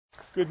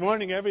Good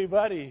morning,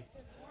 everybody.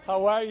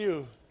 How are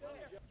you?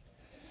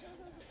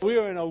 We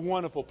are in a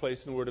wonderful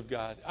place in the Word of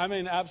God. I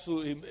mean,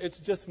 absolutely, it's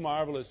just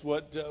marvelous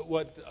what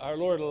our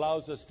Lord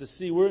allows us to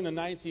see. We're in the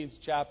 19th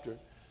chapter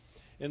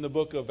in the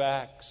book of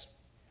Acts.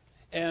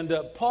 And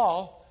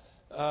Paul,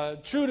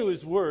 true to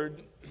his word,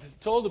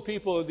 told the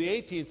people in the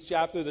 18th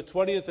chapter, the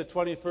 20th to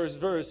 21st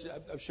verse,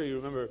 I'm sure you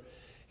remember,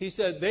 he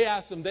said,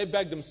 they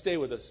begged him, stay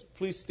with us.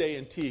 Please stay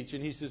and teach.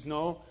 And he says,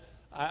 no,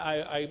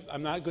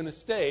 I'm not going to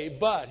stay.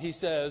 But he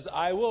says,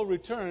 I will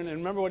return. And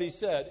remember what he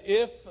said,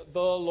 if the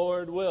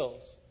Lord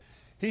wills.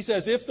 He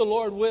says, if the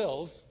Lord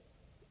wills,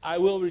 I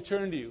will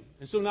return to you.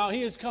 And so now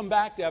he has come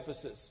back to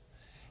Ephesus.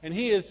 And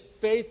he is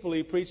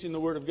faithfully preaching the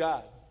Word of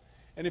God.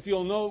 And if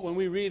you'll note, when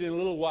we read in a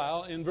little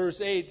while, in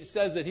verse 8, it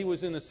says that he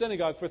was in the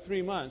synagogue for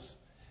 3 months.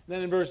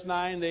 Then in verse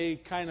 9, they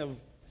kind of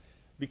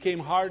became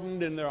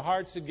hardened in their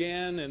hearts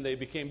again, and they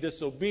became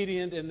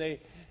disobedient,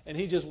 and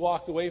he just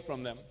walked away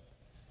from them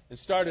and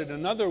started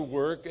another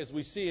work, as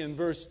we see in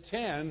verse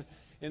 10,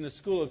 in the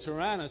school of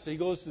Tyrannus. He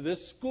goes to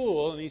this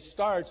school, and he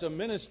starts a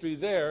ministry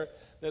there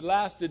that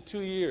lasted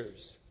 2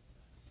 years.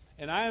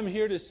 And I am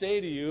here to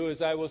say to you,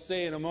 as I will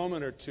say in a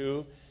moment or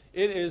two,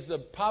 it is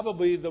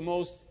probably the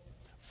most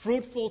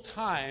fruitful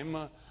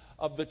time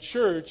of the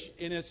church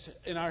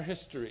in our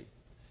history.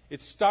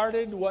 It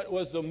started what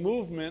was the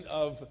movement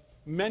of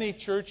many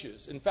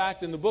churches. In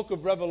fact, in the book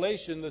of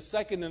Revelation, the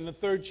 2nd and the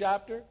 3rd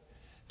chapter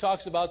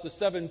talks about the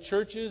 7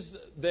 churches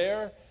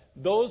there.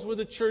 Those were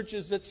the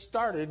churches that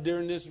started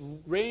during this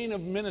reign of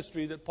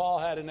ministry that Paul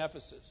had in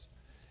Ephesus.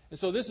 And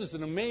so this is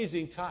an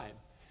amazing time.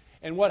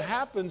 And what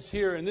happens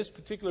here in this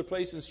particular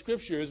place in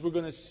Scripture, as we're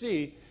going to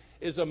see,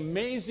 is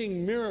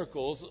amazing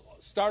miracles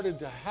started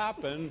to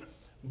happen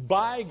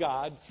by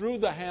God through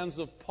the hands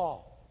of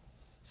Paul.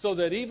 So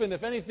that even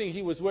if anything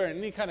he was wearing,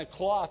 any kind of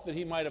cloth that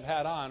he might have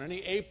had on,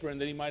 any apron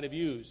that he might have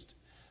used,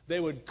 they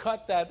would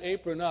cut that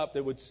apron up,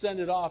 they would send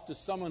it off to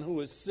someone who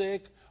was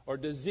sick or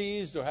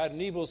diseased or had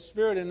an evil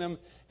spirit in them,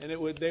 and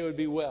they would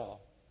be well.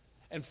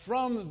 And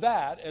from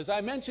that, as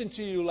I mentioned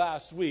to you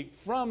last week,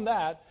 from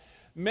that,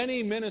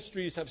 many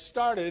ministries have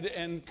started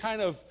and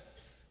kind of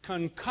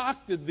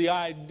concocted the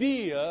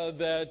idea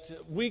that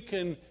we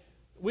can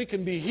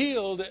be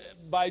healed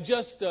by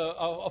just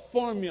a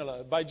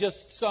formula, by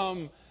just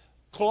some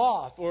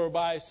cloth, or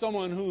by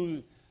someone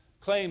who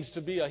claims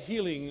to be a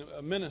healing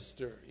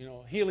minister,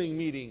 healing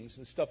meetings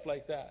and stuff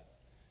like that.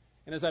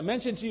 And as I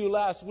mentioned to you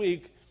last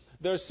week,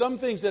 there are some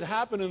things that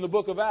happen in the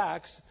book of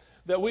Acts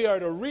that we are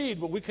to read,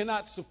 but we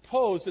cannot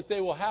suppose that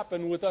they will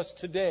happen with us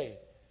today.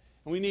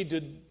 And we need to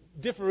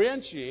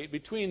differentiate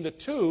between the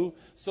two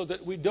so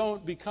that we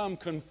don't become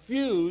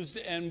confused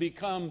and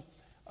become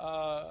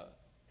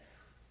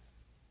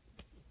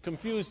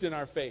confused in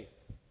our faith.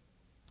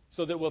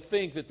 So that we'll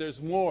think that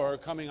there's more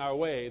coming our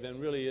way than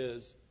really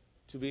is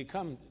to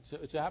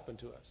happen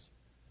to us.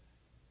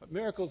 But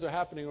miracles are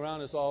happening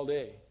around us all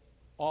day,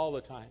 all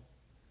the time.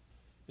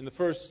 In the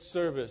first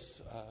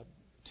service,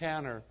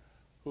 Tanner,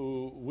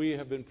 who we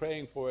have been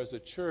praying for as a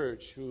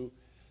church, who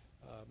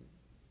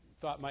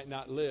thought might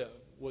not live,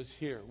 was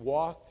here,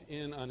 walked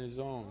in on his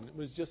own. It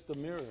was just a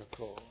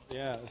miracle.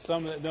 Yeah,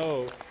 some that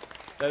know,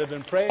 that have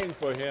been praying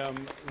for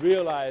him,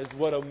 realize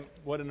what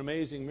an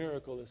amazing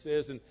miracle this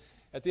is. And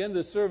at the end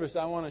of the service,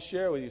 I want to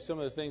share with you some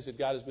of the things that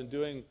God has been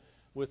doing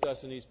with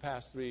us in these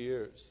past 3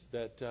 years,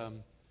 that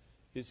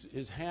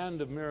his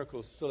hand of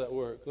miracles is still at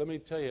work. Let me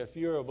tell you, if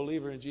you're a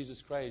believer in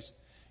Jesus Christ,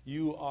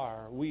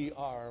 we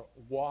are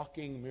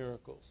walking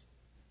miracles.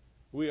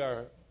 We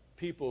are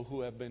people who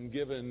have been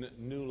given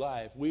new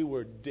life. We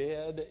were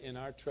dead in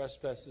our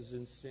trespasses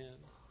and sin,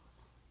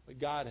 but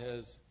God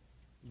has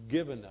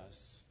given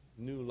us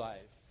new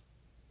life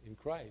in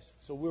Christ.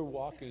 So we're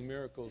walking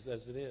miracles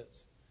as it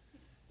is.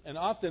 And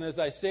often, as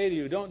I say to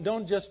you,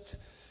 don't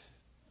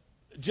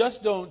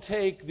just don't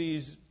take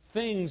these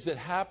things that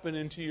happen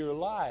into your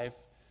life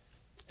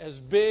as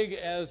big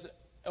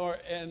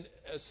and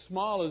as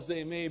small as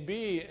they may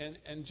be,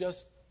 and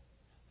just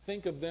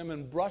think of them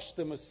and brush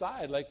them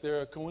aside like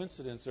they're a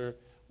coincidence, or,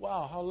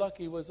 wow, how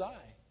lucky was I?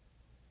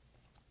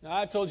 Now,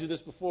 I've told you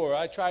this before.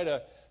 I try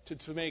to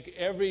make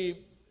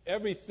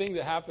everything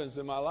that happens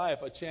in my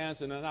life a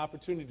chance and an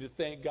opportunity to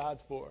thank God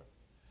for.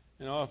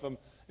 If I'm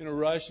in a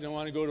rush and I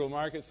want to go to a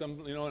market,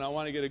 and I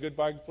want to get a good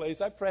parking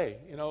place, I pray,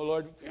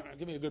 Lord,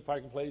 give me a good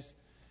parking place.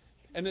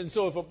 And then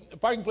so if a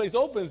parking place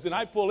opens and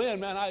I pull in,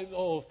 man,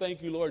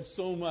 thank you, Lord,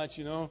 so much,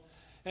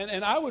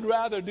 And I would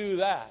rather do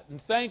that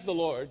and thank the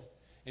Lord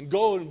and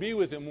go and be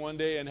with Him one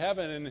day in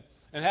heaven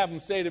and have Him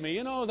say to me,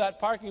 that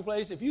parking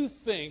place, if you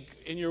think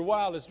in your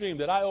wildest dream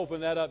that I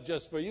opened that up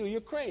just for you,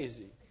 you're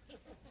crazy.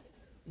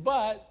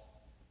 But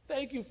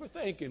thank you for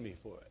thanking me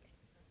for it.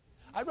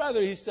 I'd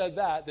rather He said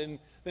that than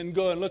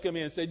go and look at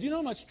me and say, do you know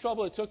how much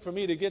trouble it took for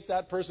me to get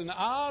that person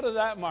out of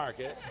that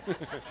market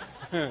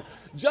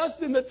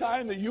just in the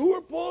time that you were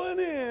pulling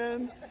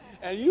in,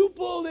 and you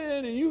pulled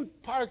in and you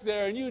parked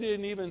there and you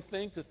didn't even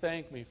think to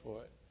thank me for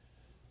it.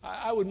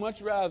 I would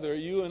much rather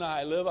you and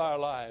I live our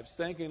lives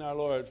thanking our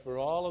Lord for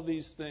all of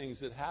these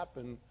things that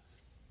happen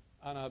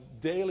on a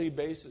daily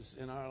basis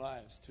in our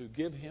lives to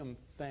give Him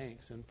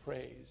thanks and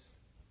praise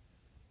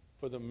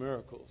for the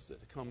miracles that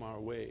come our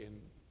way,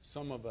 and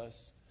some of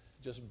us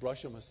just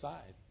brush them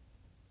aside.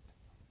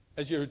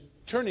 As you're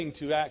turning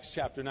to Acts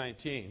chapter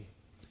 19,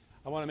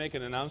 I want to make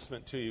an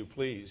announcement to you,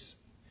 please.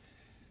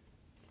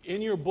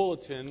 In your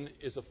bulletin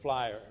is a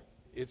flyer.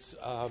 It's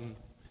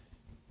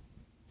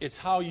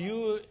how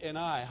you and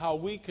I, how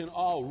we can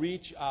all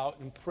reach out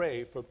and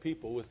pray for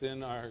people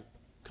within our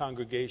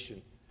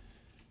congregation.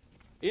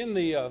 In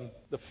the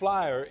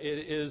flyer,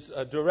 it is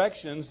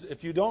directions.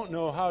 If you don't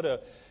know how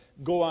to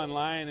go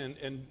online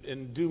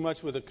and do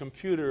much with a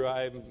computer,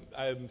 I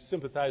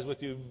sympathize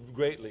with you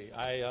greatly.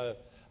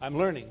 I'm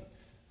learning.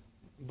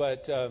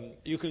 But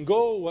you can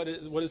go what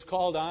is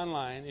called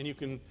online, and you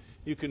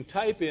can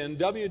type in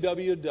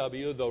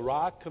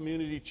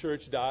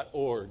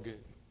www.therockcommunitychurch.org,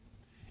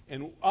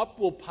 and up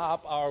will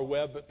pop our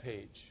web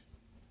page.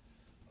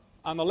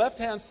 On the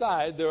left-hand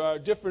side, there are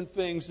different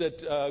things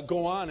that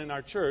go on in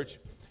our church,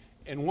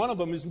 and one of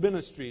them is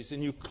ministries.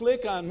 And you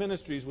click on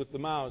ministries with the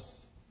mouse.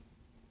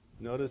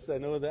 Notice I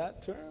know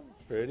that term?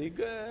 Pretty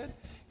good.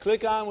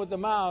 Click on with the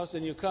mouse,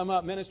 and you come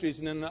up ministries,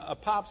 and then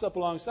pops up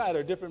alongside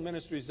are different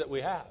ministries that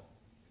we have.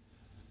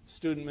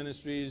 Student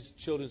ministries,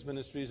 children's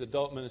ministries,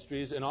 adult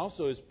ministries, and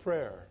also is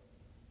prayer.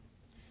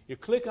 You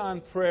click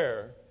on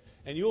prayer,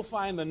 and you'll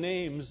find the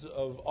names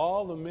of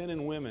all the men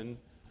and women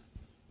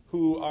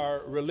who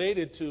are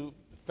related to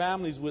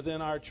families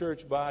within our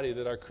church body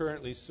that are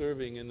currently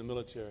serving in the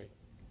military.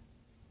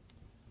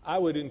 I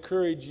would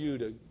encourage you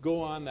to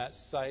go on that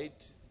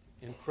site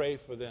and pray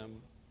for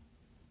them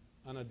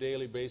on a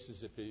daily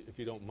basis if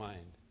you don't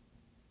mind.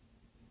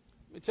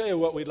 Let me tell you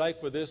what we'd like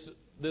for this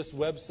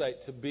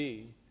website to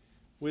be.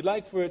 We'd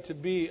like for it to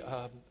be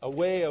a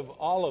way of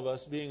all of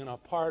us being a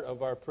part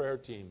of our prayer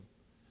team.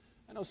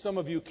 I know some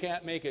of you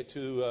can't make it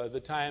to the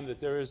time that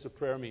there is a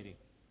prayer meeting,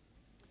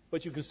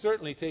 but you can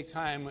certainly take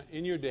time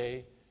in your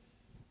day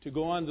to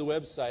go on the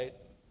website,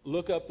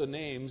 look up the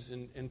names,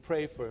 and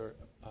pray for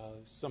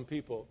some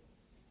people.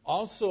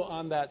 Also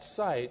on that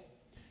site,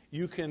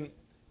 you can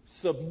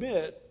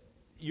submit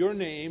your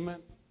name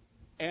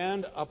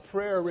and a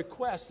prayer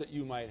request that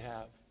you might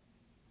have.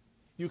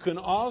 You can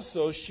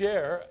also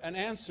share an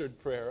answered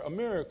prayer, a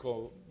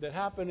miracle that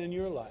happened in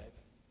your life.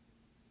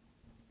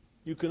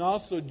 You can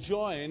also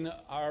join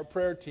our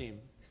prayer team.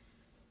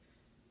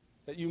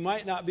 That you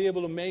might not be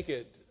able to make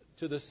it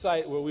to the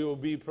site where we will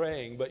be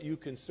praying, but you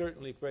can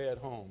certainly pray at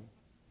home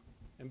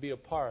and be a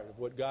part of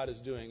what God is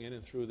doing in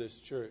and through this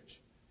church.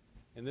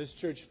 And this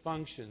church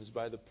functions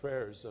by the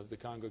prayers of the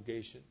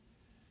congregation.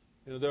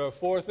 You know, there are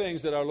 4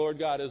 things that our Lord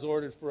God has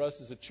ordered for us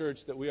as a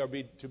church that we are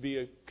to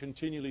be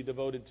continually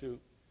devoted to.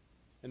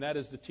 And that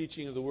is the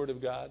teaching of the Word of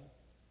God,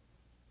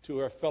 to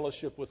our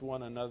fellowship with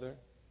one another,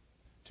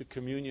 to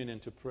communion, and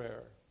to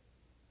prayer.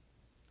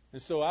 And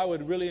so I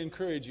would really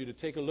encourage you to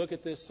take a look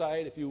at this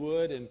site, if you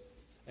would,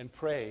 and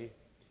pray.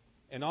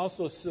 And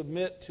also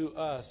submit to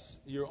us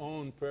your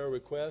own prayer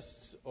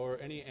requests or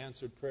any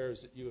answered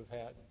prayers that you have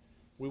had.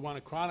 We want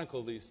to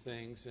chronicle these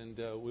things, and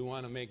we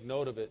want to make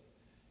note of it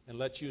and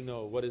let you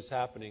know what is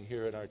happening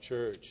here at our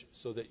church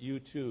so that you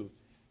too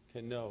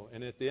can know.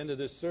 And at the end of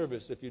this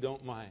service, if you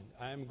don't mind,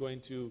 I'm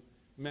going to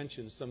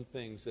mention some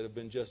things that have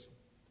been just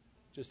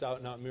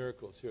out-and-out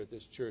miracles here at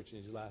this church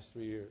in these last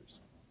 3 years.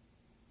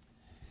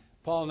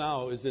 Paul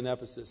now is in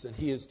Ephesus, and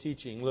he is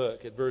teaching.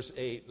 Look at verse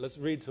 8. Let's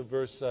read to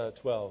verse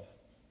 12.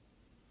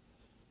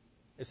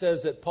 It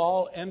says that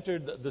Paul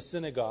entered the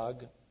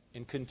synagogue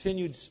and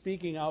continued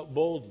speaking out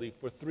boldly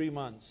for 3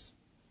 months,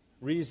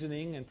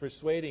 reasoning and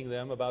persuading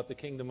them about the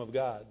kingdom of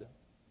God.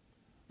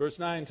 Verse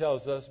 9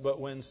 tells us, but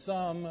when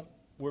some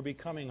were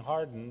becoming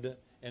hardened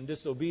and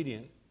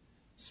disobedient,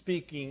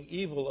 speaking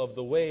evil of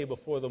the way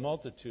before the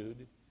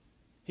multitude,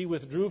 he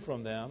withdrew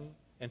from them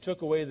and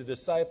took away the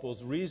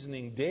disciples,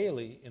 reasoning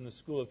daily in the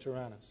school of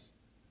Tyrannus.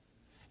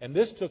 And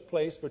this took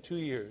place for 2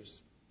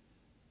 years.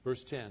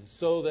 Verse 10,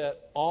 so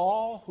that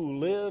all who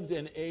lived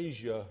in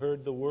Asia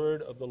heard the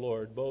word of the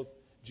Lord, both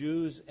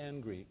Jews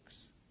and Greeks.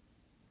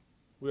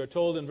 We are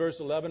told in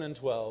verse 11 and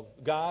 12,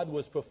 God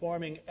was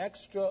performing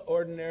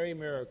extraordinary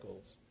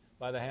miracles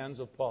by the hands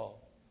of Paul,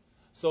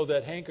 so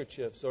that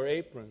handkerchiefs or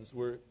aprons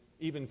were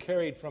even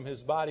carried from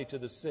his body to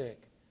the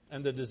sick,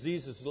 and the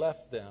diseases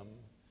left them,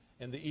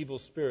 and the evil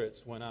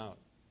spirits went out.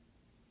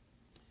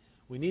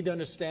 We need to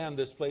understand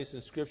this place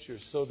in Scripture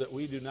so that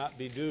we do not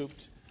be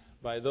duped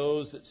by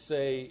those that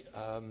say,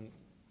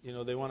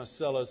 they want to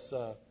sell us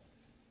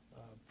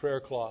prayer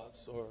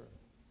cloths or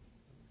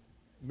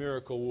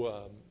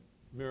miracle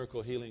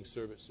healing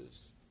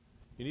services.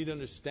 You need to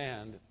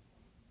understand,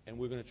 and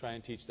we're going to try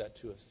and teach that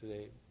to us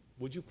today.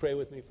 Would you pray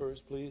with me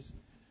first, please?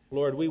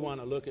 Lord, we want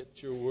to look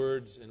at your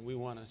words, and we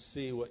want to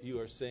see what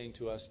you are saying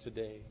to us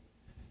today.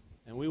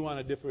 And we want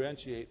to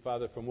differentiate,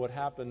 Father, from what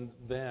happened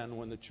then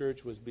when the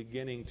church was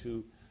beginning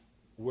to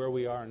where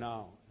we are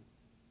now.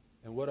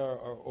 And what are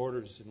our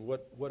orders, and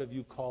what have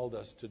you called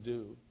us to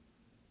do?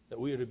 That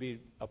we are to be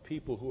a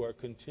people who are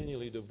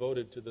continually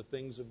devoted to the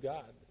things of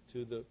God,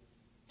 to the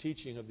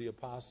teaching of the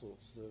apostles,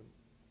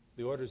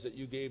 the orders that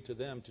you gave to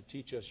them to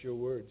teach us your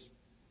words.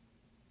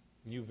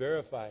 And you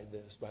verified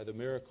this by the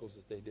miracles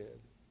that they did.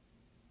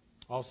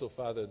 Also,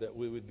 Father, that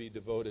we would be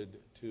devoted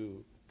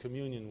to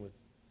communion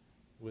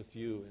with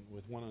you and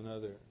with one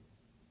another,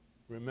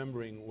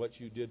 remembering what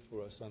you did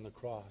for us on the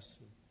cross,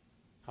 and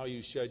how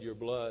you shed your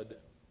blood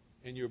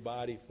and your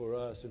body for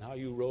us, and how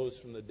you rose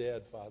from the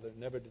dead, Father,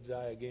 never to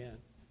die again,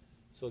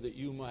 so that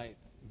you might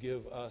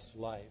give us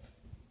life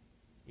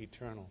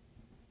eternal.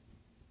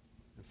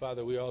 And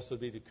Father, we also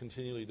be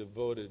continually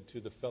devoted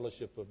to the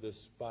fellowship of this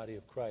body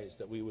of Christ,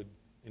 that we would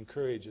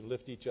encourage and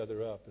lift each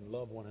other up and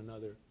love one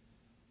another.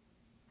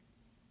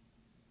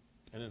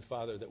 And then,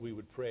 Father, that we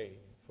would pray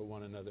for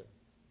one another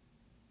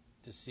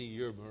to see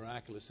your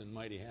miraculous and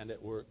mighty hand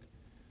at work.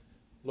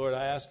 Lord,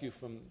 I ask you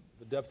from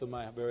the depth of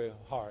my very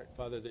heart,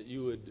 Father, that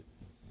you would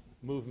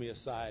move me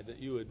aside, that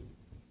you would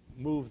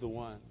move the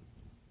one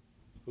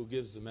who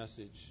gives the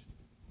message,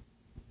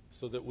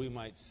 so that we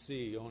might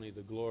see only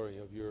the glory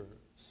of your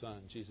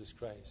Son, Jesus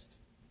Christ.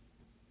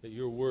 That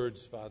your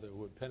words, Father,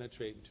 would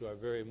penetrate into our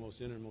very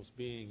most innermost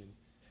being, and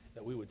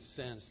that we would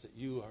sense that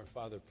you are,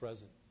 Father,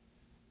 present,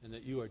 and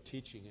that you are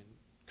teaching and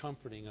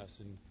comforting us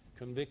and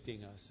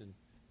convicting us and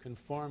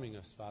conforming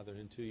us, Father,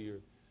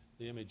 into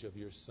the image of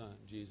your Son,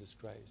 Jesus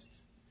Christ.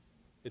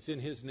 It's in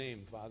his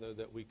name, Father,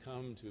 that we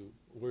come to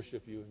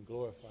worship you and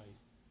glorify you.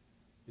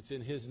 It's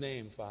in his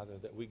name, Father,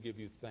 that we give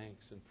you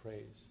thanks and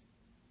praise.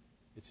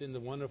 It's in the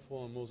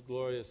wonderful and most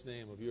glorious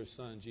name of your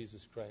Son,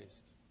 Jesus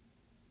Christ,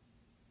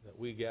 that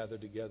we gather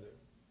together.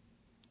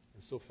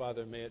 And so,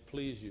 Father, may it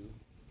please you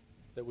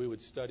that we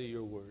would study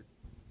your word.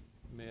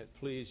 May it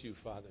please you,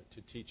 Father,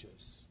 to teach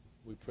us.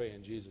 We pray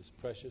in Jesus'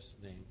 precious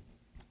name.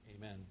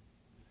 Amen.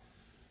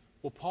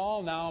 Well,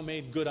 Paul now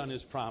made good on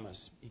his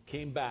promise. He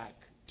came back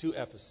to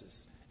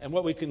Ephesus. And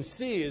what we can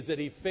see is that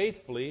he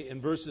faithfully,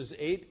 in verses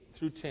 8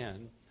 through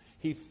 10,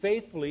 he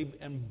faithfully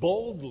and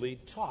boldly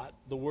taught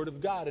the Word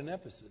of God in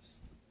Ephesus.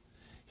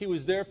 He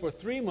was there for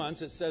 3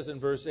 months, it says in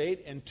verse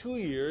 8, and 2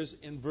 years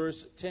in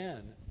verse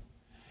 10.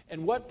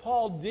 And what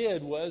Paul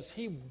did was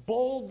he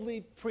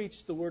boldly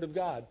preached the Word of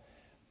God.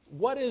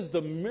 What is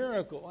the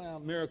miracle? Well,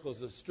 miracle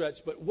is a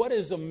stretch, but what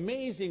is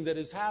amazing that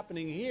is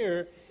happening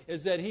here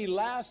is that he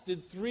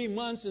lasted 3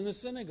 months in the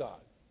synagogue.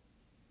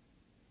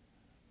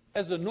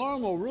 As a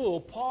normal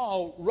rule,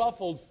 Paul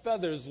ruffled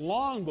feathers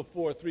long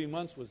before 3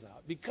 months was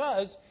out,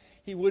 because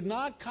he would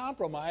not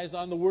compromise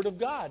on the Word of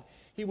God.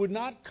 He would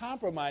not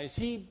compromise.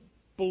 He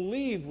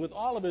believed with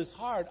all of his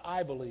heart,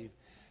 I believe,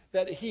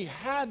 that he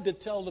had to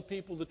tell the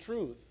people the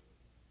truth.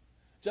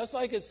 Just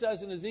like it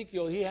says in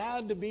Ezekiel, he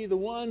had to be the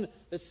one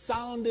that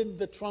sounded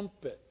the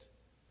trumpet.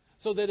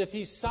 So that if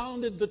he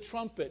sounded the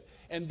trumpet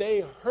and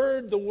they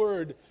heard the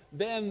word,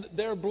 then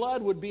their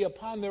blood would be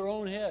upon their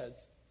own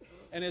heads.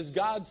 And as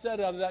God said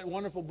out of that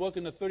wonderful book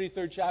in the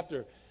 33rd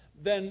chapter,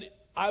 then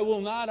I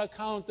will not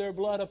account their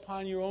blood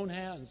upon your own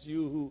hands,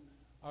 you who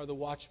are the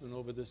watchmen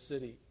over the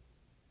city.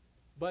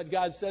 But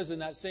God says in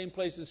that same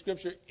place in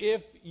Scripture,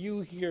 if you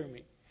hear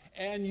me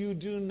and you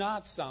do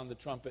not sound the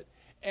trumpet,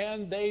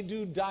 and they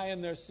do die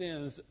in their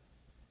sins,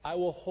 I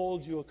will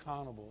hold you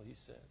accountable, he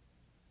said.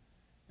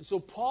 And so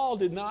Paul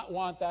did not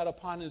want that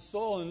upon his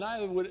soul, and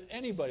neither would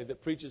anybody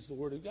that preaches the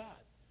Word of God.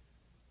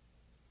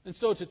 And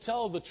so to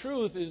tell the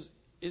truth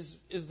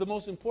is the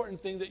most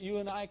important thing that you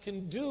and I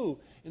can do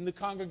in the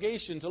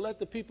congregation, to let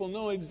the people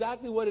know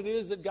exactly what it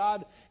is that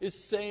God is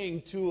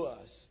saying to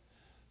us.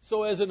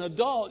 So as an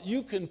adult,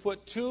 you can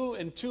put 2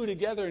 and 2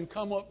 together and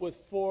come up with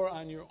 4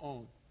 on your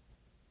own.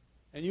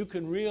 And you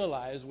can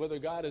realize whether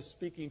God is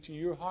speaking to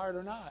your heart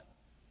or not.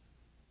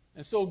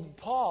 And so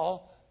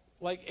Paul,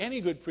 like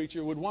any good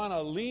preacher, would want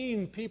to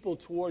lean people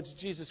towards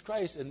Jesus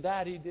Christ, and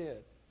that he did.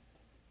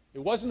 It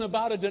wasn't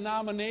about a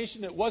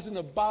denomination. It wasn't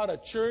about a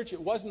church.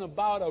 It wasn't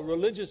about a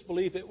religious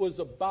belief. It was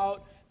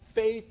about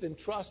faith and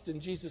trust in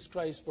Jesus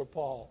Christ for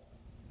Paul.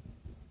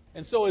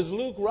 And so as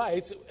Luke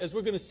writes, as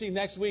we're going to see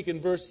next week in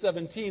verse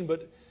 17,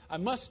 but I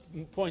must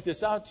point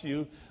this out to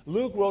you,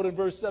 Luke wrote in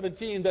verse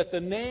 17 that the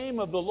name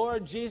of the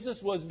Lord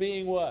Jesus was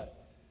being what?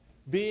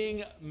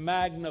 Being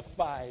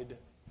magnified.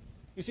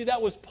 You see,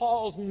 that was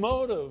Paul's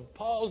motive.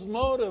 Paul's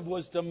motive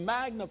was to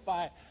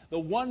magnify the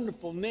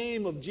wonderful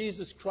name of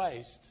Jesus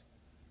Christ,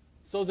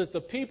 so that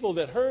the people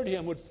that heard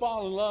him would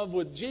fall in love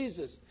with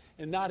Jesus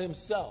and not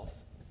himself,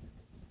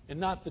 and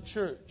not the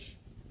church,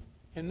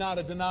 and not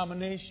a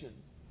denomination.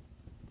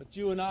 But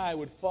you and I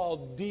would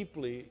fall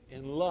deeply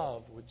in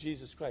love with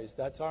Jesus Christ.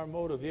 That's our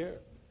motive here.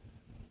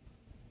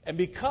 And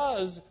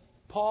because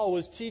Paul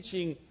was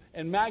teaching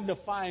and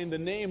magnifying the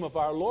name of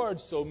our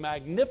Lord so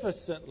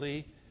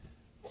magnificently,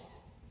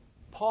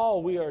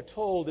 Paul, we are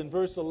told in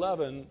verse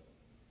 11,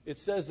 it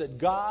says that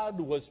God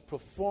was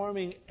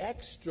performing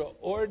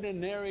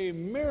extraordinary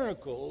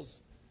miracles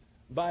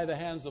by the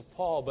hands of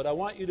Paul. But I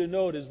want you to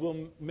note, as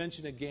we'll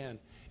mention again,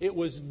 it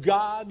was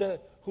God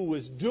who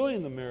was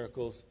doing the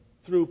miracles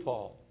through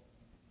Paul.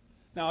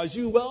 Now, as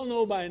you well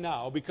know by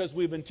now, because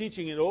we've been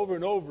teaching it over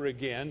and over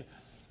again,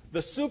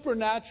 the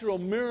supernatural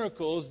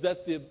miracles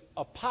that the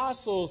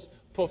apostles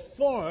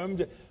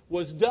performed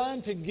was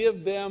done to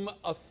give them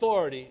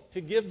authority, to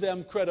give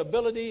them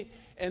credibility,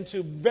 and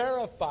to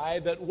verify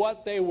that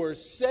what they were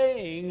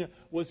saying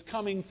was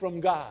coming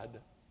from God.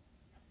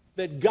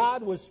 That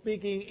God was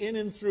speaking in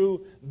and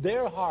through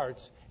their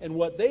hearts, and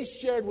what they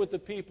shared with the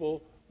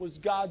people was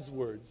God's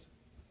words.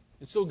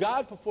 And so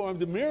God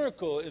performed a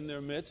miracle in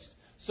their midst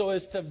so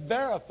as to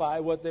verify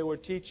what they were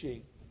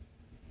teaching.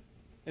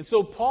 And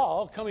so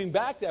Paul, coming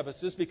back to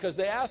Ephesus, because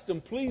they asked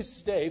him, please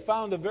stay,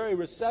 found a very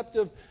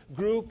receptive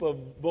group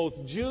of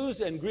both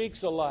Jews and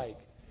Greeks alike.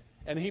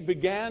 And he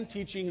began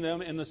teaching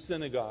them in the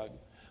synagogue.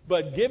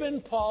 But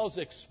given Paul's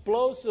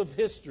explosive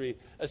history,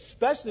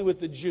 especially with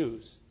the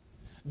Jews,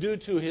 due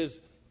to his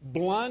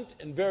blunt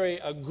and very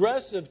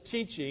aggressive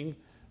teaching,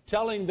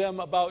 telling them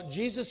about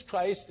Jesus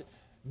Christ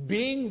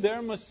being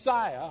their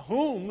Messiah,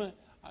 whom,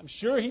 I'm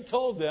sure he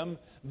told them,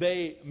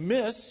 they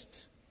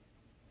missed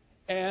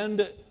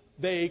and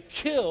they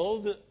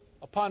killed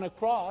upon a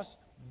cross,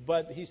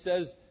 but he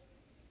says,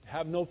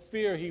 have no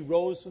fear, he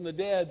rose from the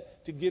dead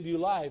to give you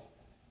life.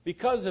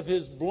 Because of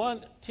his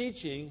blunt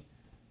teaching,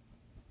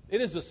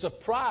 it is a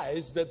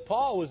surprise that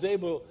Paul was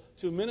able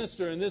to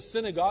minister in this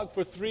synagogue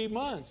for 3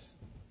 months.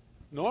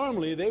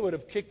 Normally, they would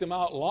have kicked him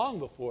out long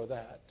before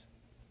that.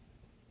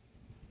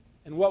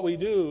 And what we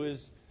do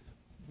is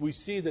we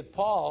see that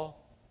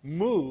Paul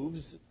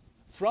moves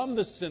from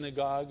the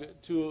synagogue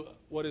to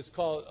what is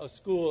called a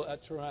school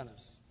at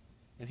Tyrannus.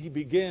 And he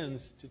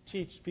begins to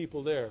teach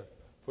people there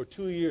for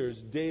 2 years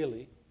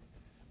daily.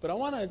 But I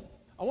want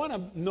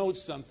to note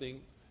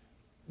something.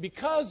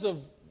 Because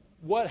of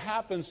what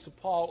happens to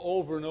Paul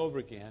over and over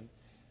again,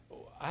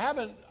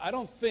 I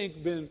don't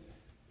think, been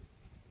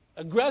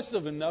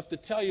aggressive enough to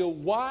tell you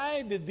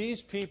why did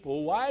these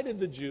people, why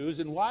did the Jews,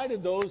 and why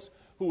did those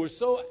who were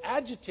so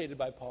agitated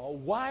by Paul,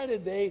 why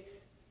did they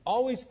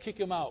always kick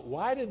him out?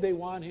 Why did they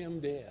want him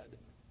dead?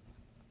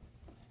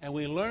 And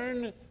we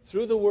learn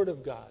through the Word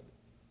of God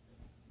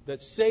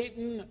that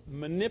Satan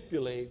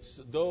manipulates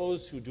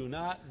those who do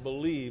not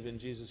believe in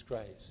Jesus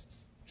Christ.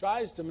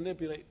 Tries to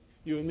manipulate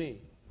you and me,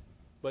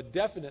 but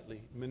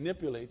definitely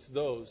manipulates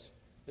those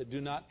that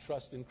do not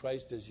trust in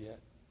Christ as yet.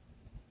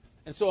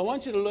 And so I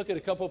want you to look at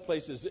a couple of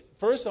places.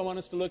 First, I want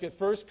us to look at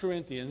 1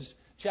 Corinthians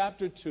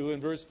chapter 2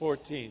 and verse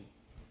 14.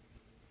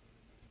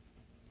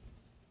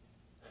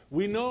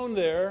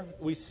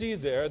 We see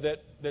there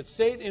that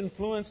Satan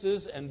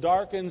influences and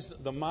darkens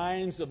the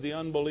minds of the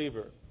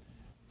unbeliever.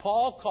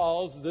 Paul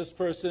calls this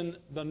person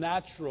the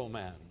natural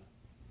man,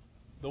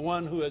 the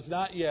one who has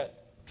not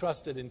yet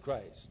trusted in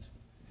Christ.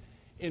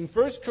 In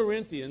 1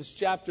 Corinthians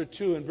chapter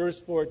 2 and verse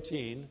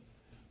 14,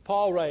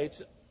 Paul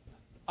writes,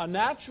 a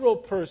natural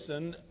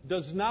person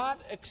does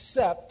not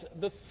accept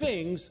the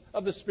things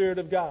of the Spirit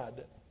of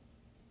God.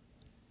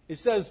 He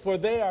says, for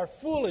they are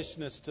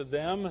foolishness to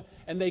them,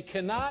 and they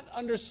cannot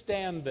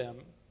understand them.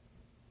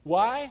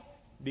 Why?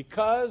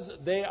 Because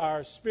they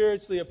are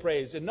spiritually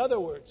appraised. In other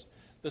words,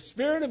 the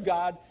Spirit of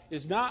God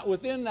is not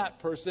within that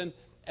person,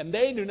 and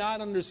they do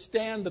not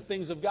understand the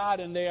things of God,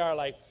 and they are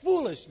like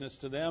foolishness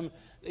to them.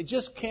 They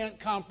just can't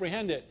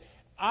comprehend it.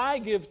 I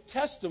give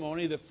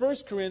testimony that 1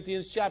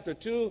 Corinthians chapter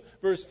 2,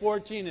 verse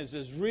 14 is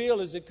as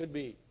real as it could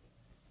be.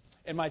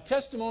 And my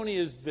testimony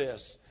is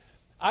this.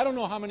 I don't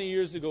know how many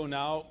years ago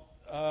now,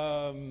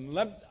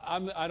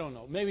 I don't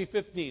know, maybe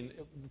 15,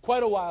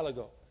 quite a while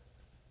ago.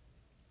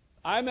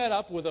 I met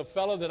up with a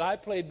fellow that I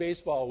played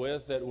baseball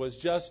with that was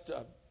just,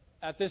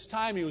 at this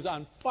time, he was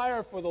on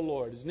fire for the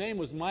Lord. His name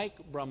was Mike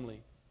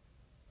Brumley.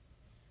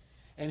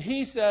 And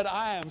he said,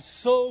 I am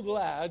so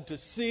glad to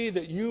see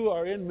that you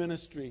are in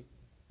ministry.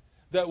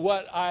 That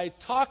what I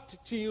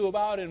talked to you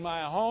about in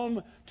my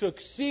home took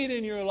seed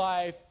in your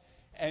life,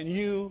 and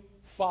you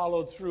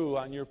followed through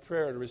on your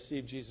prayer to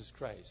receive Jesus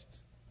Christ.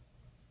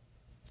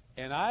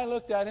 And I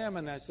looked at him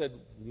and I said,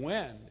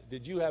 when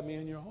did you have me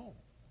in your home?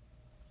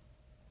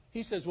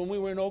 He says, when we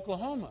were in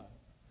Oklahoma.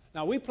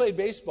 Now, we played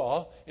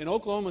baseball in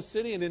Oklahoma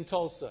City and in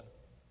Tulsa.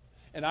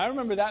 And I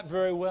remember that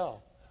very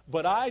well.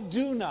 But I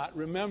do not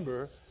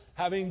remember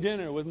having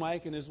dinner with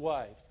Mike and his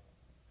wife.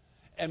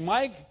 And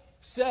Mike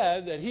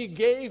said that he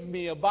gave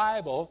me a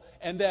Bible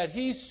and that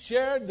he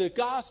shared the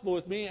gospel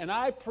with me, and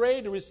I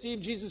prayed to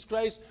receive Jesus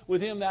Christ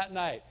with him that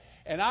night.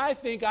 And I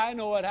think I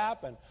know what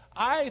happened.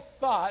 I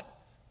thought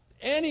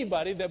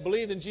anybody that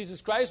believed in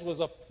Jesus Christ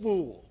was a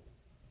fool.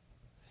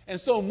 And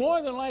so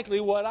more than likely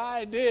what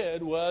I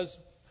did was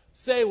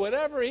say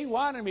whatever he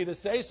wanted me to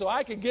say so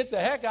I could get the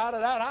heck out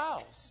of that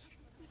house.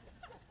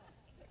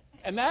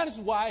 And that is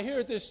why here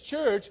at this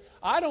church,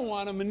 I don't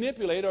want to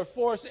manipulate or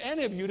force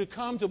any of you to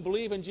come to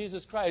believe in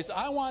Jesus Christ.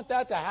 I want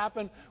that to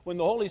happen when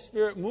the Holy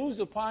Spirit moves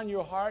upon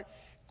your heart,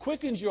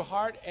 quickens your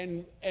heart,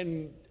 and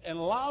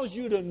allows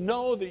you to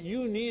know that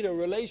you need a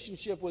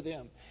relationship with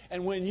Him.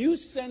 And when you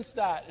sense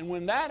that, and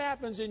when that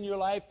happens in your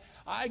life,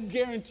 I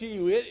guarantee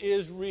you it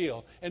is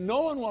real. And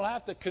no one will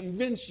have to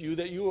convince you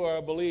that you are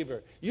a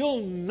believer.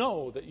 You'll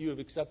know that you have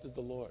accepted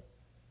the Lord.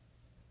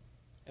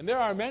 And there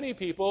are many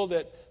people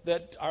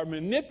that are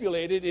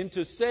manipulated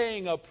into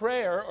saying a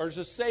prayer or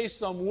to say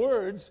some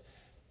words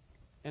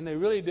And they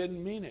really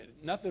didn't mean it.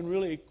 Nothing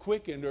really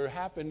quickened or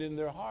happened in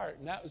their heart,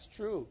 and that was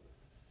true.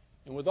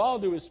 And with all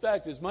due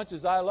respect, as much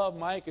as I love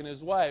Mike and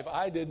his wife,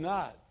 I did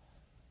not,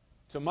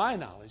 to my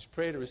knowledge,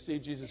 pray to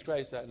receive Jesus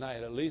Christ that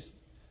night. At least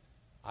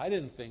I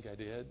didn't think I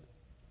did.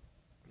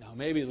 Now,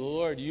 maybe the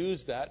Lord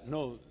used that.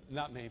 No,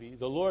 not maybe.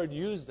 The Lord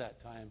used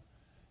that time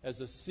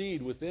as a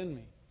seed within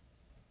me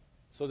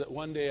so that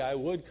one day I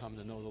would come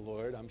to know the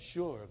Lord. I'm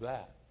sure of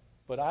that.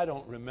 But I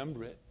don't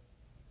remember it.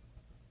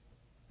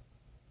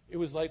 It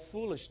was like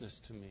foolishness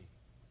to me.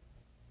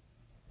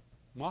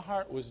 My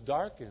heart was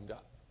darkened.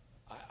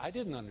 I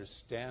didn't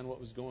understand what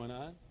was going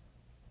on.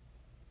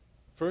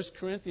 1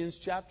 Corinthians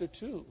chapter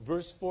 2,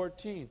 verse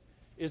 14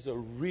 is a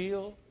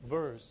real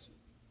verse.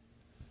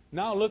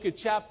 Now look at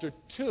chapter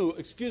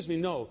 2,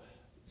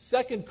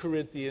 2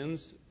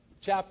 Corinthians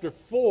chapter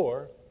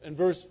 4 and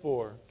verse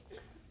 4.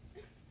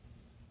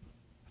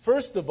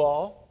 First of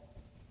all,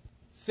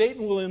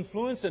 Satan will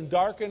influence and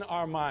darken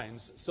our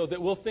minds so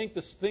that we'll think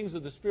the things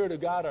of the Spirit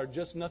of God are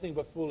just nothing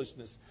but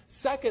foolishness.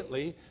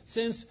 Secondly,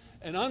 since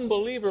an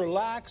unbeliever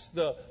lacks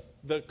the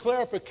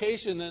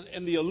clarification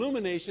and the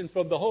illumination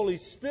from the Holy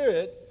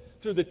Spirit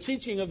through the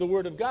teaching of the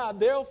Word of God,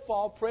 they'll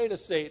fall prey to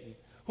Satan,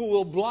 who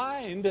will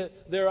blind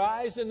their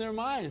eyes and their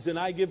minds. And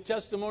I give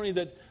testimony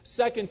that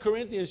 2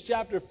 Corinthians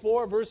chapter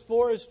 4, verse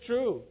 4 is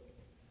true.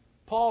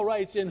 Paul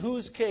writes, in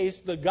whose case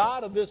the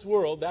God of this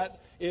world,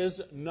 that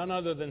is none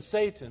other than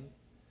Satan,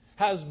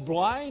 has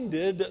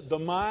blinded the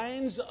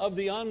minds of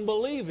the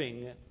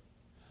unbelieving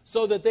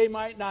so that they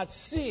might not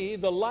see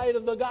the light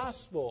of the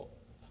gospel,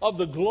 of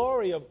the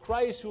glory of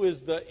Christ, who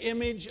is the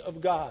image of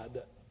God.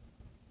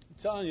 I'm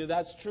telling you,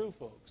 that's true,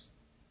 folks.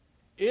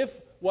 If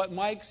what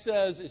Mike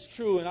says is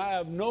true, and I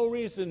have no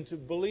reason to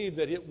believe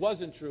that it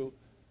wasn't true,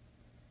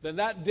 then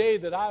that day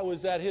that I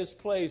was at his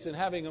place and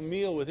having a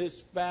meal with his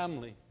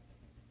family,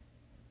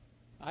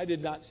 I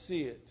did not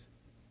see it.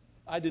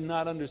 I did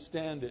not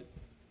understand it.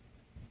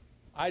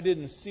 I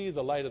didn't see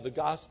the light of the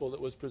gospel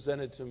that was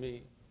presented to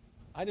me.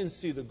 I didn't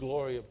see the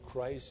glory of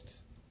Christ,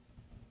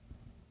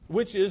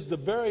 which is the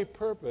very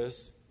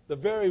purpose, the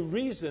very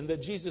reason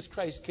that Jesus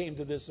Christ came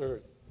to this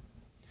earth,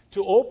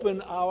 to open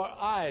our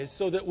eyes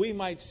so that we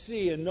might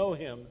see and know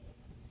Him.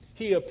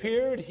 He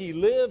appeared, He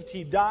lived,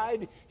 He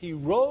died, He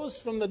rose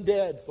from the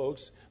dead,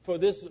 folks, for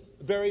this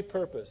very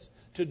purpose,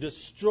 to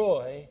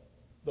destroy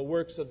the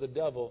works of the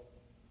devil.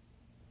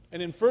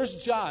 And in 1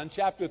 John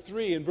chapter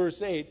 3 and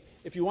verse 8,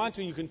 if you want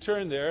to, you can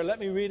turn there. Let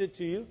me read it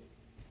to you.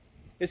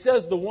 It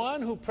says, the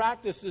one who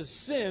practices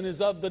sin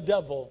is of the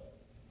devil.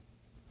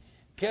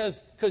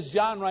 Because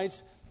John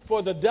writes,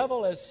 for the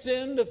devil has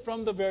sinned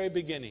from the very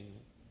beginning.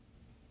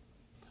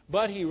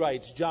 But he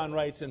writes, John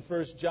writes in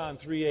 1 John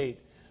 3:8,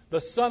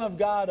 the Son of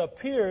God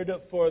appeared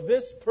for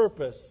this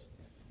purpose,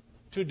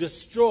 to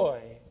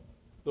destroy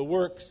the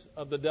works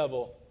of the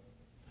devil.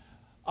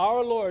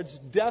 Our Lord's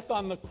death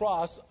on the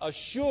cross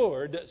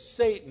assured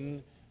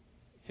Satan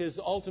his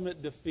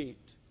ultimate defeat.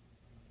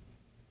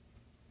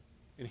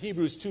 In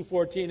Hebrews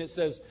 2:14 it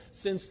says,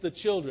 since the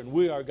children,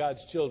 we are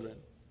God's children,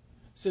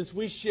 since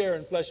we share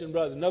in flesh and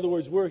blood, in other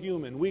words, we're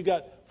human, we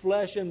got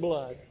flesh and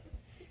blood.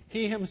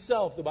 He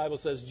himself, the Bible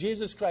says,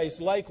 Jesus Christ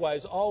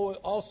likewise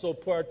also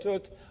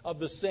partook of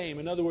the same.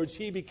 In other words,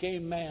 he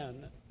became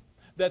man,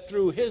 that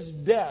through his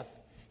death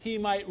he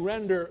might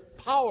render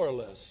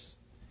powerless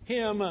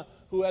him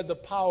who had the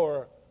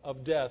power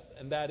of death,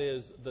 and that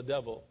is the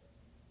devil.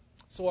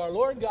 So our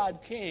Lord God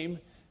came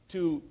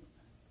to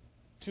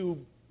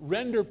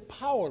render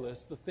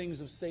powerless the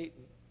things of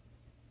Satan.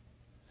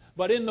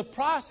 But in the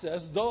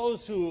process,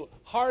 those who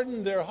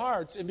harden their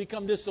hearts and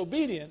become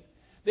disobedient,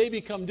 they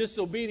become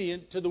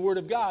disobedient to the Word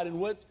of God,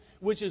 and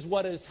which is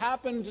what has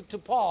happened to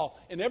Paul.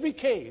 In every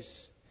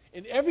case,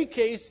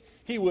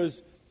 he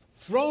was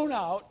thrown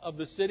out of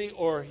the city,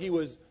 or he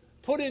was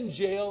put in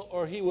jail,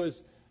 or he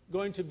was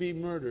going to be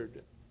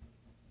murdered.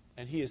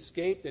 And he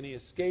escaped, and he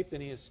escaped,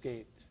 and he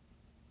escaped.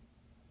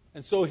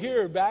 And so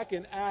here, back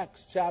in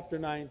Acts chapter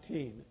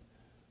 19,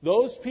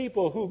 those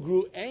people who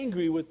grew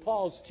angry with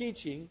Paul's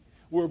teaching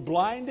were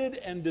blinded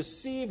and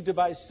deceived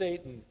by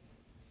Satan.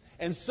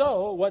 And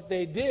so what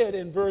they did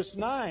in verse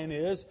 9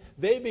 is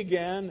they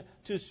began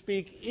to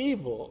speak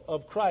evil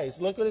of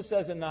Christ. Look what it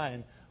says in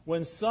 9.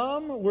 When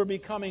some were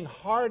becoming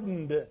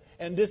hardened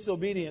and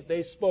disobedient,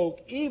 they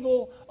spoke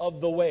evil of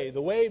the way.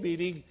 The way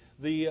meaning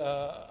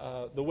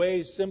the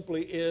way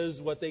simply is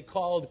what they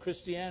called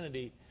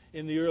Christianity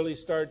in the early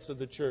starts of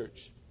the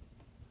church.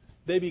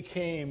 They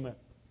became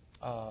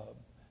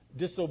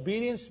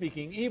disobedient,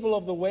 speaking evil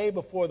of the way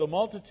before the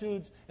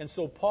multitudes, and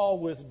so Paul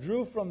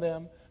withdrew from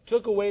them,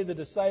 took away the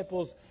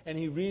disciples, and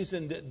he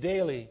reasoned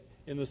daily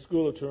in the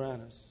school of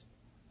Tyrannus.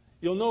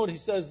 You'll note he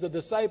says the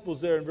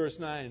disciples there in verse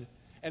 9.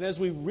 And as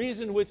we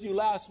reasoned with you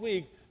last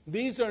week,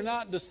 these are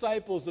not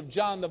disciples of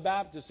John the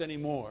Baptist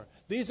anymore.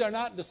 These are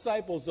not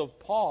disciples of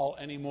Paul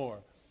anymore.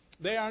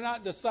 They are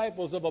not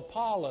disciples of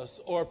Apollos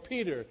or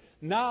Peter.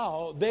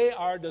 Now they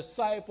are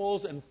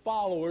disciples and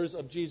followers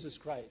of Jesus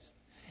Christ.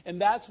 And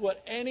that's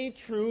what any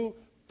true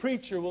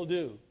preacher will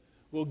do.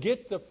 Will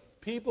get the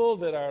people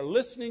that are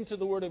listening to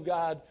the Word of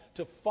God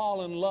to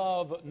fall in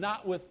love,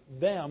 not with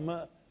them,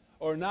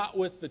 or not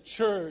with the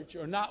church,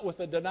 or not with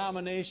a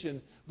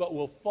denomination, but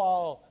will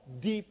fall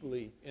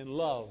deeply in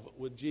love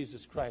with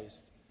Jesus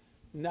Christ.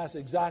 And that's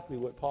exactly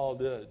what Paul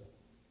did.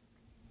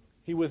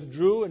 He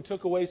withdrew and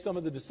took away some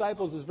of the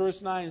disciples, as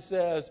verse 9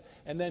 says,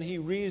 and then he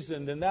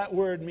reasoned. And that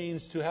word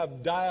means to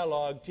have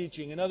dialogue,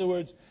 teaching. In other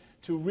words,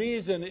 to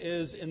reason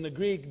is in the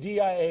Greek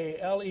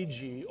D-I-A-L-E-G-O-M-A-I.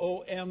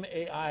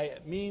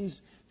 It means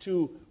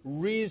to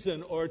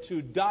reason or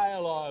to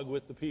dialogue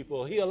with the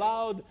people. He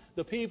allowed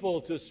the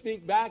people to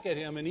speak back at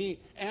him, and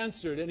he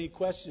answered any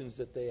questions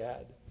that they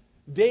had.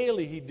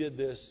 Daily he did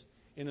this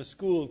in a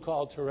school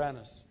called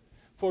Tyrannus.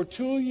 For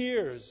 2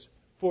 years,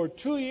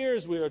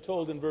 we are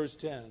told in verse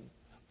 10,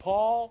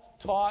 Paul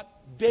taught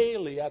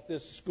daily at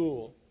this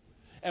school.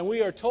 And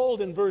we are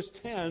told in verse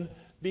 10,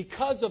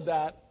 because of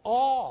that,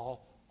 all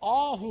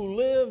who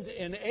lived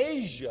in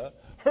Asia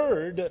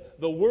heard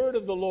the word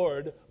of the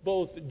Lord,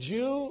 both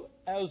Jew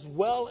as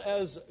well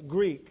as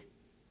Greek.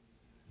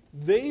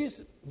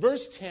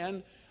 Verse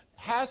 10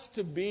 has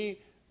to be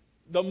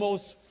the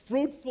most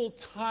fruitful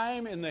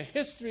time in the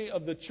history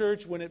of the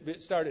church when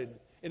it started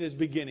in its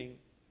beginning.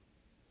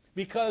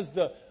 Because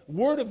the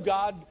Word of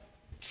God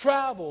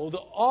traveled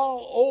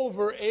all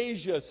over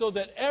Asia so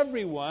that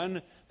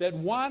everyone that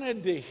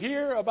wanted to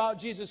hear about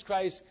Jesus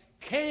Christ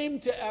came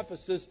to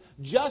Ephesus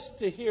just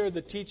to hear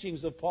the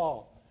teachings of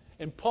Paul.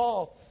 And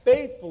Paul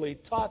faithfully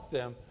taught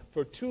them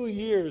for 2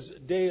 years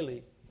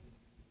daily.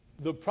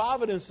 The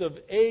province of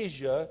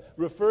Asia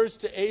refers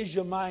to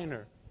Asia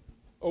Minor,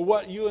 or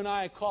what you and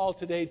I call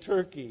today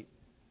Turkey.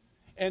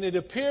 And it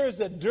appears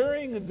that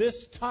during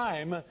this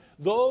time,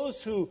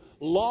 those who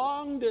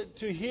longed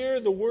to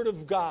hear the Word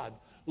of God,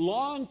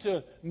 longed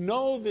to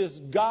know this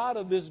God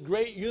of this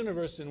great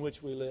universe in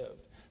which we live,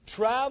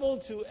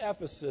 traveled to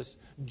Ephesus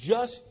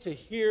just to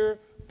hear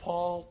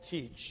Paul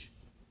teach.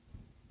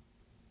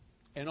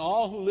 And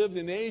all who lived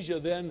in Asia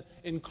then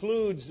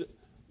includes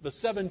the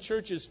 7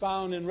 churches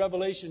found in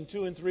Revelation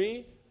 2 and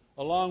 3,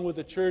 along with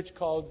the church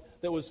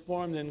that was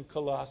formed in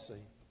Colossae.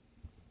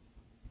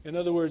 In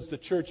other words, the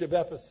church of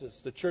Ephesus,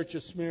 the church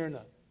of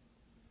Smyrna,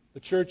 the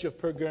church of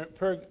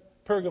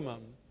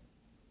Pergamum,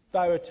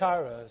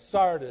 Thyatira,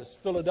 Sardis,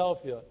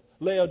 Philadelphia,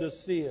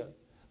 Laodicea.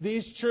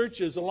 These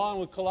churches, along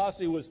with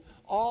Colossae, was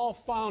all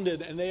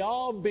founded, and they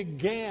all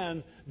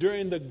began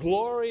during the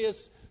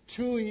glorious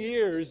 2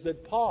 years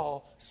that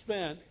Paul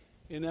spent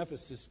in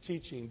Ephesus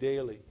teaching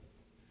daily.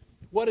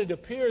 What it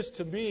appears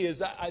to me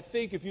is, I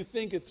think, if you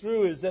think it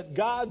through, is that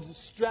God's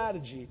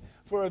strategy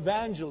for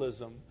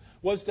evangelism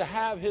was to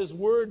have His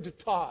Word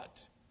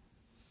taught,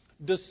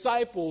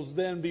 disciples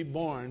then be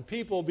born,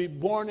 people be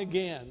born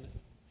again,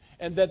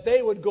 and that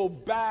they would go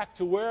back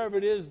to wherever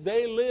it is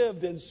they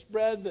lived and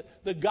spread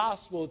the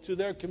gospel to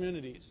their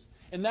communities.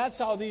 And that's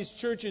how these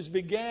churches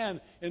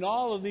began in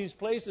all of these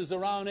places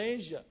around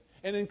Asia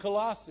and in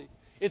Colossae.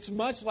 It's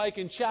much like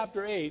in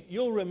chapter 8.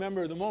 You'll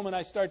remember the moment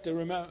I start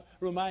to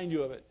remind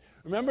you of it.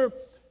 Remember,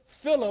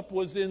 Philip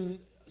was in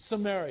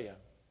Samaria,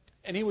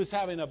 and he was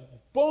having a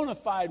bona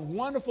fide,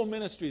 wonderful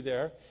ministry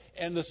there.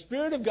 And the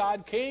Spirit of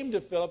God came to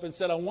Philip and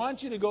said, I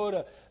want you to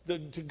go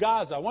to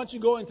Gaza. I want you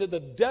to go into the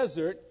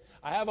desert.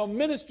 I have a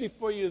ministry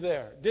for you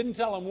there. Didn't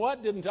tell him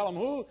what, didn't tell him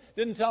who,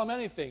 didn't tell him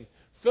anything.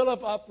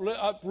 Philip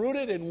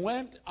uprooted and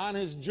went on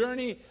his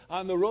journey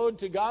on the road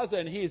to Gaza.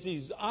 And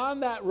he's on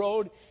that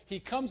road. He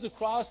comes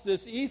across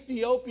this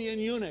Ethiopian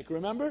eunuch,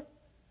 remember?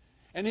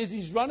 And as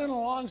he's running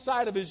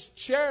alongside of his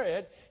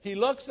chariot, he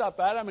looks up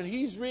at him and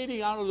he's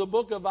reading out of the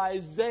book of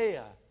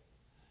Isaiah.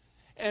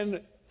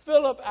 And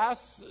Philip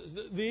asks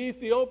the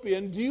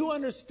Ethiopian, do you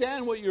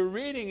understand what you're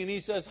reading? And he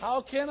says,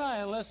 how can I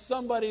unless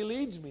somebody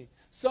leads me,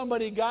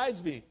 somebody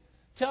guides me?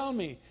 Tell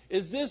me,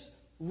 is this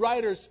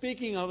writer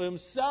speaking of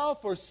himself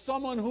or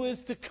someone who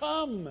is to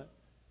come?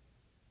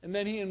 And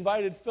then he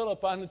invited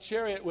Philip on the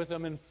chariot with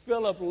him, and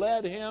Philip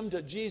led him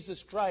to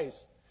Jesus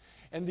Christ.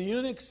 And the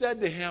eunuch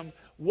said to him,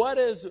 what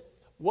is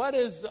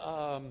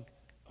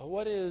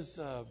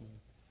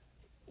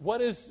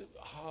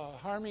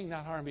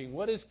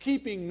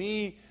keeping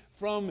me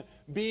from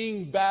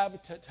being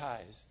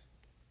baptized?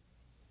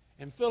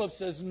 And Philip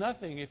says,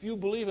 nothing. If you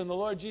believe in the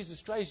Lord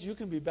Jesus Christ, you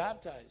can be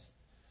baptized.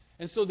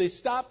 And so they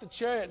stopped the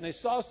chariot and they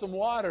saw some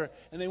water,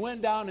 and they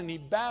went down and he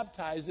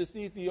baptized this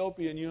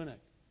Ethiopian eunuch.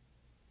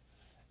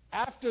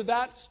 After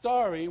that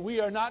story, we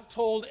are not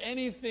told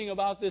anything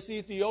about this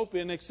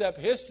Ethiopian except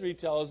history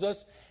tells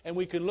us, and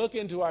we can look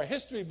into our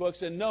history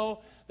books and know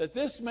that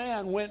this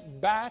man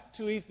went back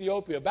to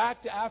Ethiopia,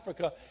 back to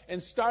Africa,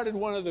 and started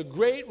one of the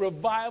great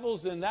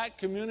revivals in that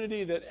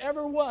community that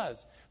ever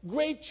was.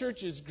 Great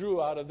churches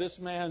grew out of this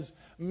man's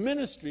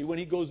ministry when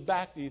he goes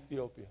back to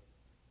Ethiopia.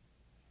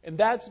 And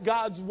that's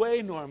God's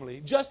way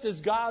normally. Just as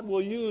God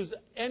will use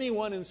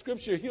anyone in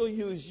Scripture, He'll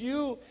use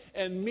you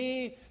and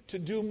me to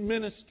do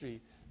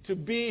ministry, to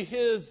be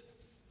His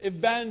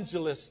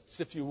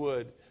evangelists, if you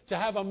would, to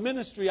have a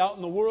ministry out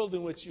in the world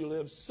in which you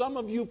live. Some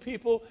of you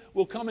people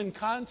will come in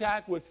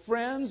contact with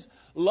friends,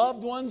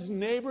 loved ones,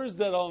 neighbors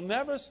that will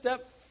never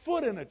step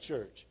foot in a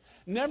church,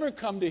 never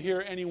come to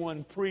hear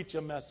anyone preach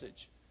a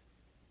message.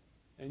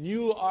 And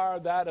you are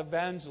that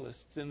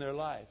evangelist in their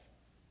life.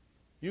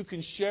 You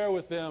can share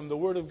with them the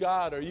Word of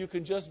God, or you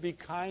can just be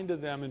kind to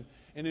them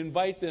and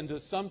invite them to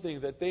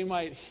something that they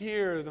might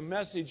hear the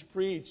message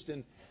preached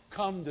and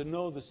come to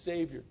know the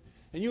Savior.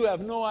 And you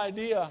have no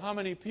idea how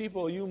many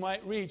people you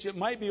might reach. It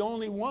might be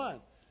only one.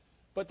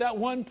 But that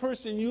one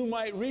person you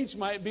might reach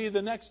might be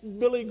the next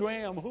Billy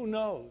Graham. Who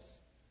knows?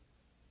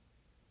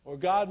 Or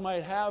God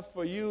might have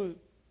for you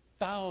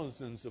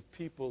thousands of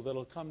people that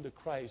will come to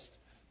Christ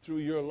through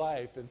your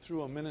life and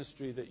through a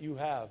ministry that you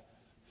have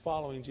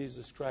following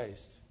Jesus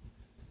Christ.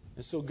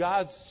 And so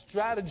God's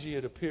strategy,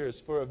 it appears,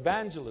 for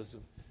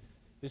evangelism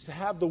is to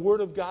have the Word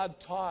of God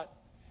taught.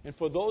 And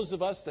for those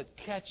of us that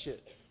catch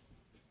it,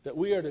 that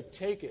we are to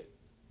take it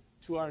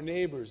to our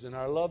neighbors and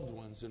our loved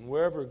ones and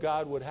wherever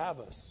God would have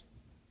us.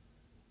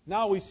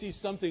 Now we see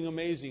something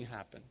amazing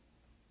happen.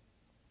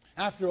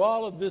 After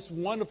all of this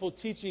wonderful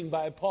teaching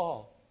by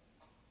Paul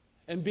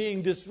and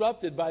being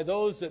disrupted by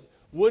those that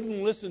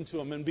wouldn't listen to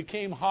him and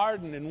became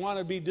hardened and want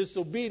to be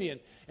disobedient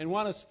and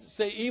want to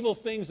say evil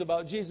things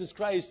about Jesus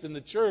Christ and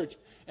the church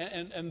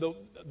and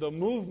the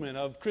movement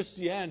of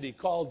Christianity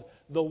called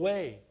the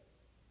Way.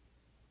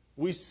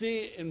 We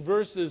see in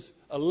verses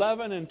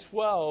 11 and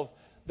 12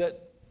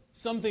 that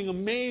something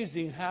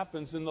amazing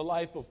happens in the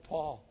life of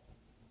Paul.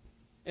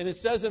 And it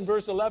says in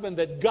verse 11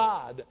 that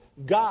God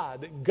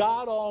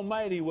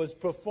Almighty was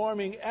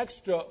performing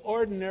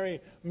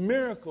extraordinary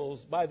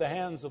miracles by the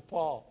hands of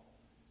Paul.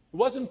 It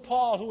wasn't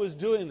Paul who was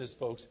doing this,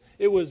 folks.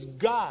 It was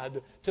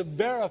God to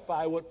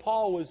verify what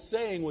Paul was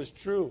saying was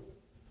true.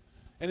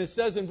 And it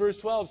says in verse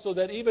 12, so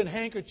that even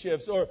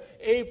handkerchiefs or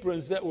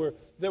aprons that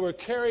were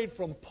carried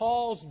from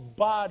Paul's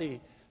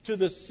body to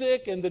the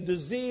sick and the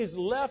disease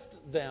left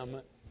them,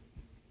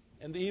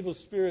 and the evil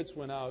spirits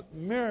went out.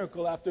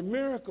 Miracle after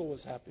miracle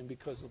was happening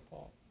because of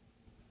Paul.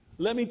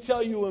 Let me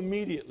tell you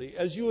immediately,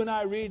 as you and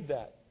I read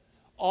that,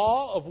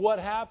 all of what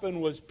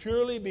happened was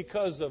purely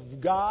because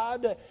of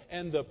God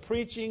and the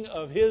preaching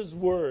of His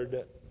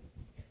Word.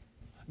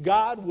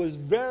 God was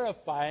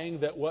verifying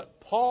that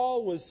what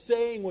Paul was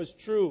saying was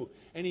true,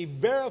 and He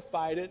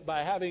verified it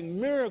by having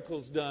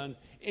miracles done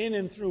in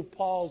and through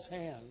Paul's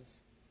hands.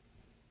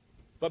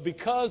 But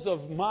because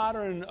of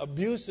modern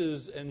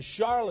abuses and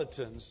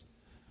charlatans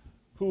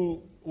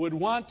who would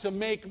want to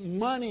make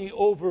money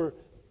over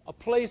a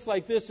place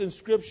like this in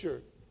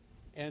Scripture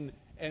and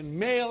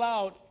mail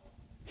out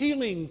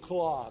healing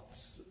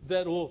cloths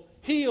that will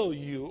heal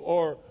you,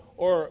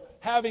 or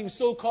having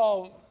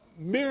so-called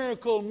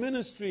miracle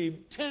ministry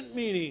tent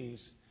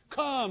meetings.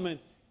 Come and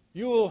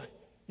you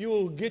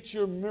will get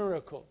your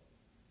miracle.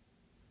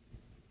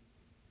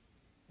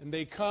 And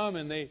they come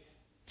and they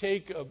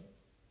take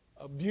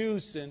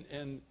abuse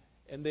and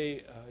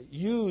they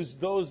use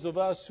those of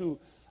us who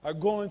are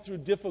going through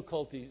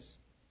difficulties,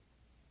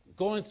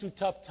 going through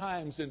tough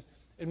times,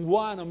 and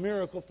want a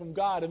miracle from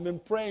God, and been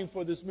praying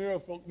for this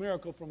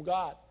miracle from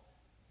God.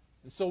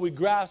 And so we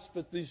grasp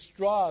at these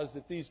straws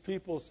that these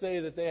people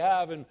say that they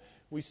have, and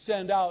we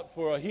send out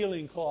for a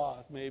healing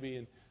cloth maybe.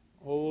 And,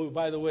 oh,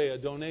 by the way, a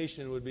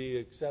donation would be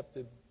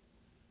accepted.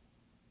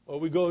 Or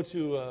we go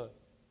to a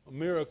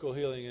miracle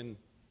healing, and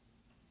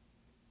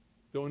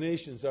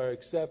donations are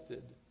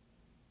accepted.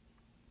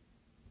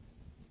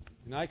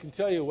 And I can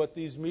tell you what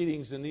these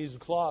meetings and these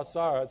cloths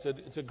are.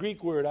 It's a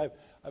Greek word.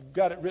 I've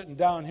got it written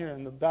down here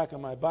in the back of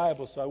my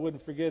Bible so I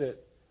wouldn't forget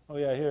it. Oh,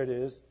 yeah, here it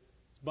is.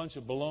 It's a bunch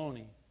of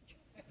baloney.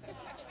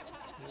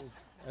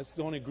 That's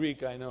the only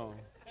Greek I know.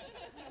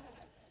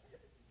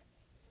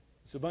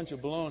 It's a bunch of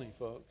baloney,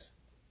 folks.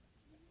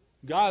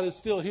 God is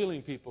still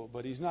healing people,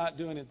 but He's not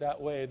doing it that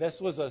way.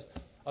 This was a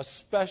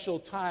special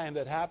time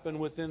that happened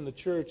within the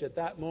church at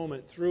that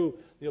moment through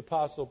the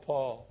Apostle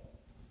Paul.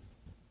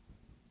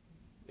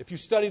 If you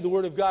study the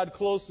Word of God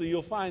closely,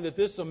 you'll find that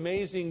this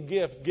amazing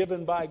gift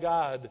given by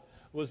God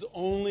was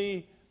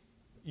only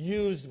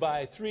used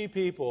by three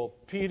people: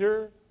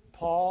 Peter,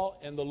 Paul,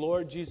 and the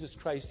Lord Jesus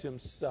Christ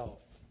Himself.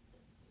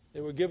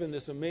 They were given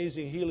this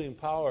amazing healing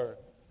power,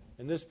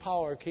 and this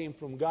power came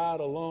from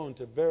God alone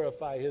to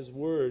verify His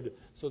Word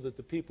so that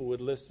the people would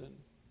listen.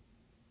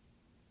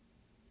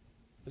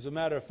 As a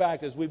matter of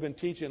fact, as we've been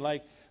teaching,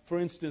 like, for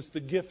instance, the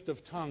gift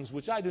of tongues,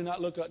 which I do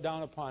not look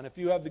down upon. If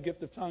you have the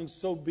gift of tongues,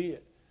 so be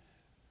it.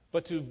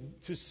 But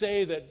to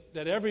say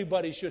that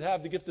everybody should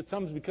have the gift of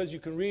tongues because you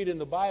can read in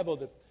the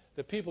Bible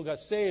that people got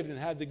saved and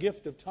had the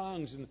gift of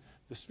tongues and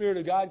the Spirit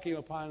of God came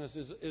upon us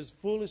is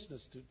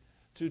foolishness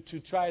to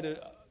try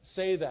to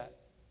say that.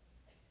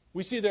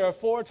 We see there are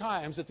 4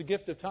 times that the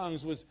gift of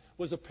tongues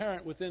was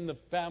apparent within the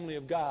family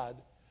of God.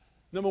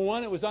 Number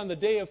 1, it was on the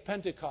day of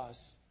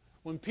Pentecost.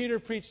 When Peter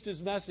preached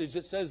his message,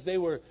 it says they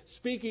were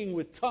speaking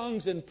with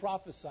tongues and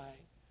prophesying.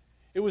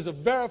 It was a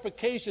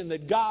verification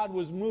that God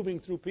was moving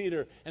through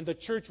Peter and the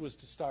church was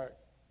to start.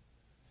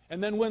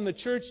 And then when the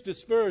church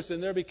dispersed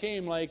and there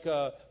became like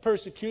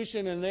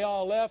persecution and they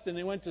all left and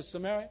they went to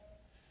Samaria,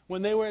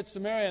 when they were at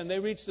Samaria and they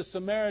reached the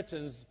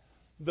Samaritans,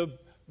 the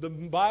the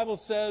Bible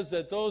says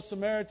that those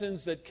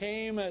Samaritans that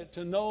came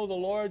to know the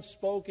Lord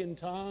spoke in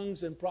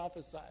tongues and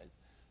prophesied.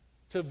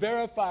 To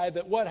verify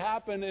that what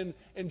happened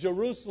in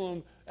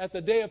Jerusalem at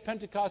the day of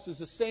Pentecost is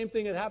the same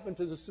thing that happened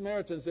to the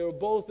Samaritans. They were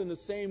both in the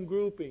same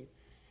grouping.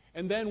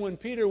 And then when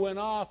Peter went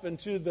off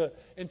into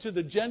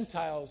the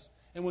Gentiles,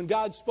 and when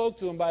God spoke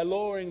to him by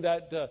lowering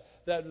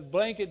that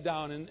blanket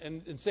down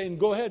and saying,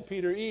 "Go ahead,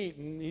 Peter, eat,"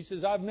 and he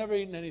says, "I've never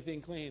eaten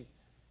anything clean."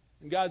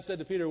 And God said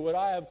to Peter, "What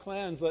I have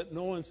cleansed, let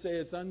no one say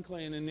it's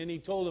unclean." And then he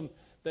told him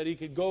that he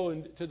could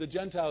go to the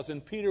Gentiles.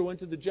 And Peter went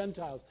to the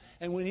Gentiles.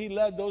 And when he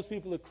led those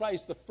people to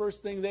Christ, the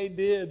first thing they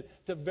did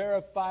to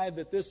verify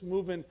that this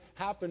movement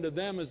happened to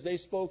them is they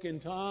spoke in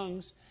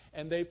tongues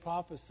and they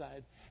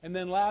prophesied. And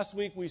then last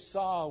week we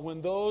saw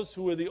when those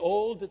who were the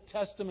Old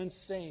Testament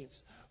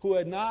saints, who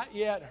had not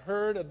yet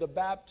heard of the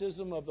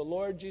baptism of the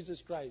Lord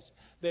Jesus Christ,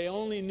 they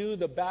only knew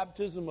the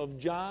baptism of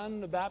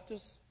John the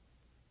Baptist.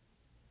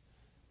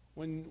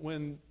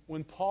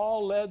 When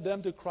Paul led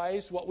them to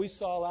Christ, what we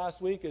saw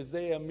last week is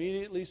they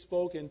immediately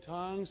spoke in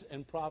tongues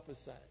and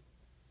prophesied.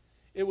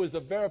 It was a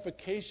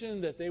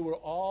verification that they were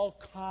all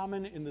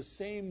common in the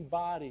same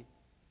body.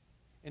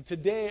 And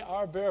today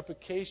our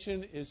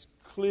verification is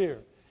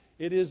clear.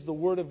 It is the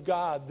Word of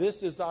God.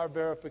 This is our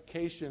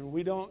verification.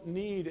 We don't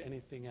need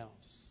anything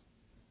else.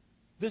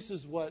 This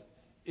is what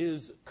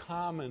is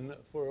common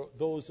for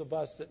those of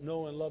us that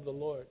know and love the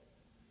Lord.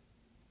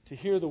 To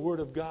hear the Word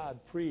of God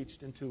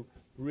preached and to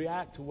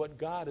react to what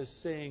God is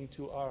saying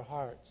to our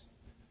hearts.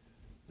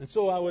 And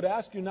so I would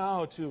ask you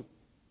now to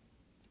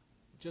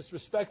just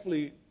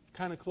respectfully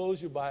kind of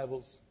close your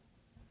Bibles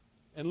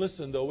and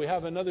listen, though. We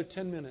have another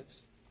 10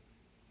 minutes.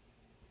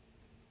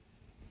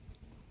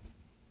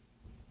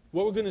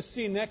 What we're going to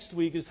see next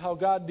week is how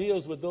God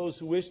deals with those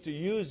who wish to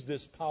use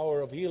this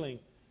power of healing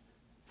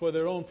for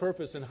their own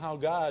purpose and how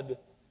God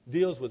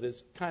deals with it.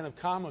 It's kind of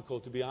comical,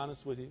 to be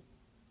honest with you.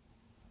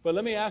 But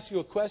let me ask you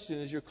a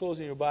question as you're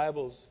closing your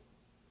Bibles.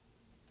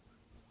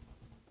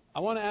 I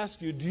want to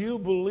ask you, do you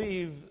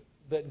believe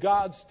that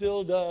God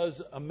still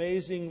does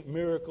amazing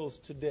miracles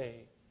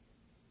today?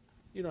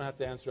 You don't have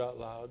to answer out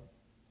loud.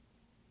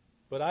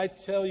 But I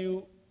tell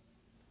you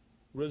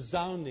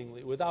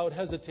resoundingly, without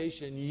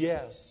hesitation,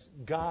 yes,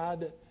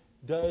 God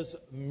does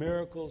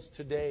miracles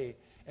today.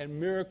 And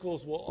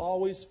miracles will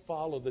always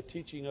follow the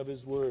teaching of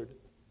His Word.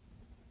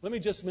 Let me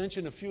just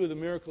mention a few of the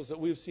miracles that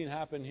we've seen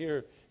happen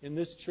here in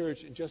this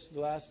church in just the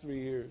last 3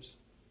 years.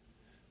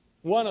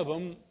 One of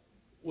them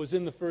was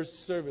in the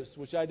first service,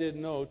 which I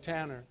didn't know,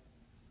 Tanner,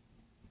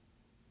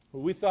 who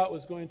we thought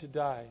was going to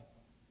die.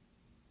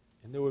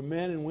 And there were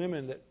men and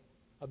women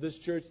of this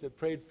church that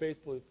prayed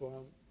faithfully for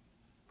him.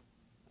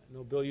 I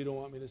know, Bill, you don't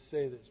want me to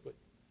say this,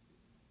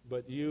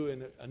 but you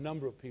and a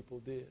number of people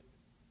did.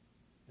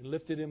 And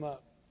lifted him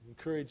up,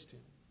 encouraged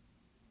him.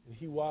 And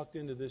he walked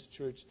into this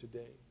church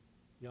today,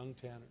 young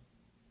Tanner.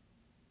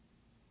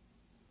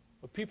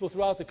 But people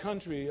throughout the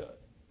country,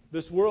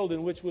 this world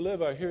in which we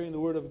live, are hearing the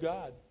Word of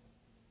God.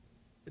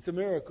 It's a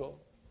miracle.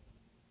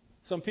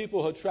 Some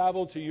people have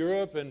traveled to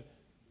Europe and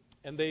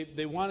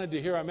they wanted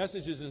to hear our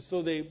messages, and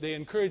so they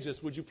encouraged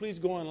us, would you please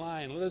go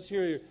online? Let us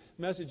hear your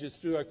messages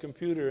through our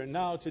computer. And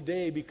now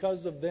today,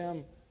 because of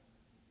them,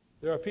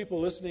 there are people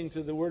listening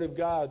to the Word of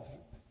God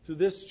through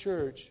this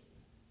church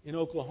in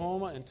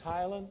Oklahoma, in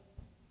Thailand,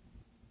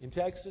 in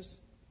Texas,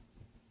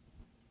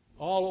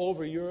 all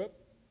over Europe.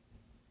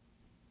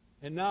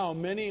 And now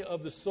many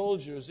of the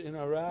soldiers in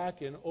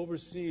Iraq and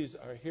overseas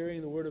are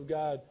hearing the Word of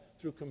God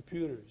through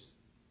computers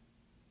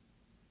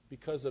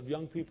because of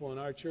young people in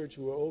our church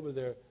who are over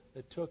there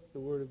that took the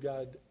Word of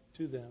God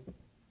to them.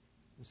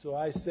 And so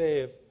I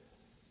say,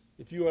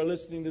 if you are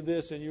listening to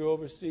this and you're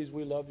overseas,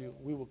 we love you.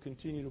 We will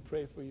continue to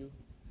pray for you.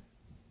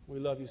 We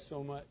love you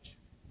so much.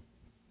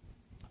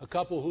 A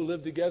couple who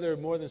lived together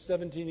more than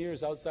 17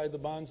 years outside the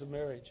bonds of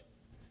marriage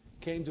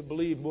came to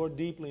believe more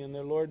deeply in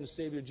their Lord and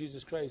Savior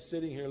Jesus Christ,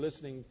 sitting here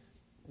listening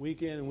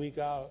week in and week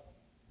out.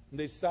 And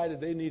they decided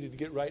they needed to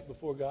get right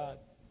before God.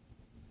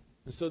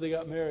 And so they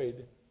got married,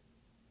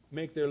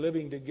 make their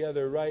living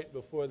together right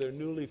before their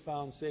newly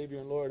found Savior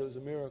and Lord. It was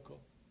a miracle.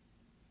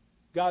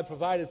 God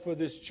provided for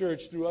this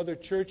church through other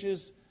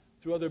churches,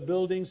 through other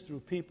buildings,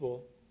 through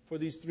people for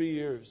these 3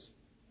 years.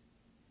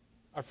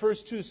 Our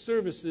first 2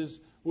 services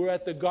were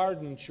at the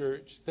Garden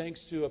Church,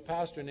 thanks to a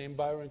pastor named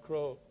Byron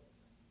Crow.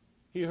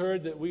 He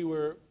heard that we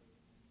were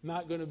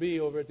not going to be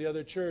over at the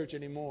other church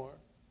anymore.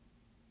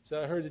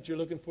 So I heard that you're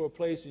looking for a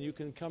place and you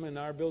can come in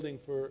our building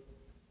for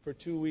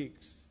 2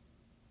 weeks.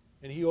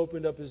 And he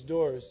opened up his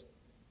doors.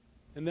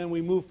 And then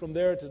we moved from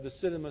there to the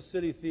Cinema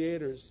City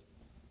Theaters,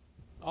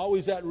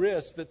 always at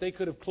risk that they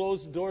could have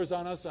closed the doors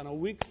on us on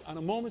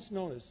a moment's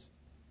notice.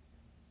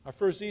 Our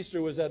first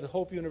Easter was at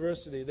Hope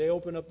University. They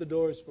opened up the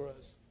doors for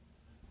us,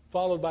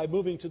 followed by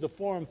moving to the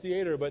Forum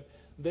Theater. But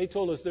they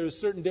told us there's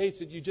certain dates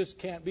that you just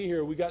can't be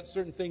here. We got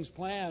certain things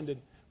planned. And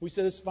we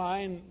said, it's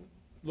fine.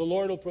 The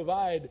Lord will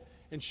provide.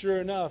 And sure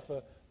enough,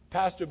 a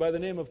pastor by the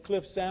name of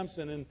Cliff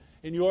Sampson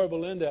in Yorba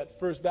Linda at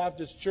First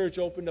Baptist Church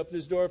opened up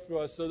this door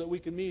for us so that we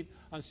could meet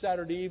on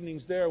Saturday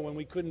evenings there when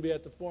we couldn't be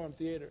at the Forum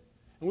Theater.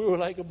 And we were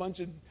like a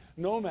bunch of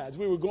nomads.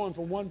 We were going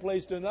from one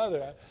place to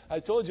another. I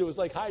told you it was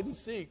like hide and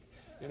seek.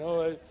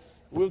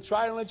 We'll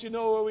try and let you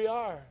know where we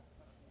are.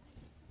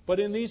 But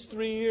in these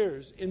 3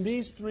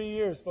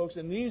 years, folks,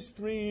 in these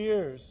 3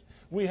 years,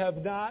 we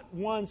have not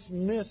once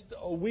missed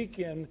a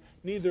weekend,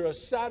 neither a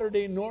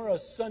Saturday nor a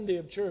Sunday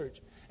of church.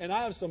 And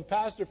I have some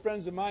pastor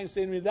friends of mine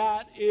saying to me,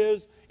 that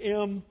is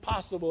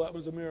impossible. That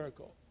was a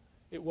miracle.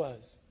 It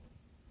was.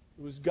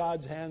 It was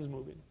God's hands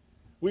moving.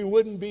 We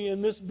wouldn't be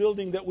in this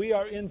building that we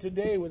are in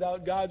today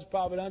without God's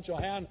providential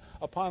hand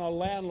upon a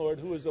landlord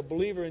who is a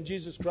believer in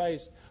Jesus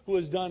Christ, who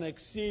has done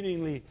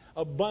exceedingly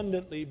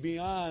abundantly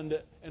beyond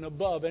and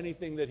above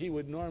anything that he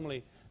would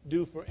normally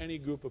do for any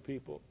group of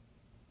people.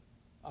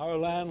 Our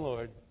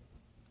landlord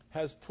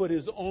has put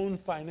his own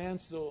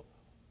financial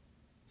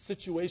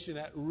situation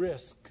at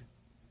risk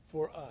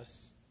for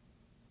us,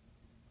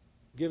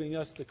 giving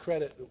us the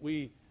credit that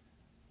we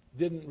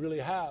didn't really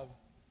have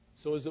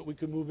so as that we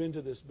could move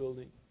into this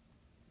building.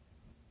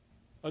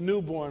 A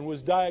newborn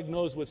was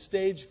diagnosed with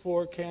stage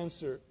 4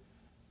 cancer.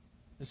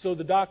 And so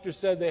the doctor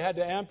said they had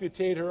to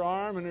amputate her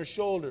arm and her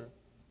shoulder.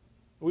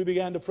 We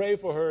began to pray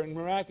for her, and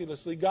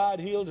miraculously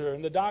God healed her,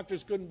 and the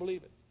doctors couldn't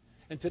believe it.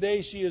 And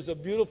today she is a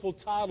beautiful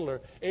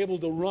toddler, able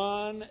to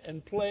run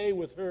and play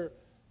with her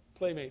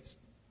playmates,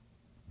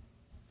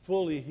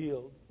 fully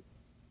healed.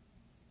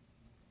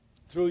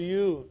 Through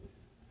you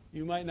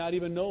might not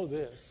even know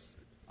this.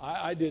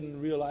 I didn't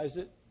realize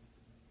it.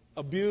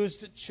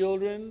 Abused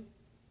children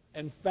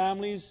and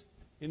families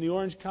in the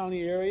Orange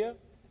County area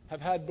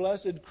have had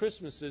blessed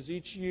Christmases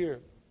each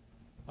year.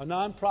 A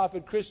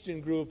nonprofit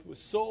Christian group was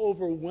so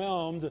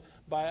overwhelmed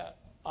by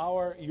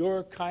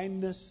your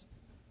kindness.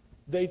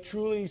 They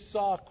truly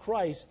saw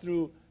Christ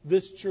through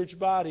this church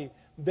body.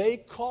 They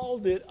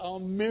called it a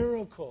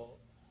miracle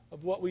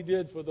of what we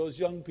did for those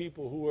young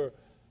people who were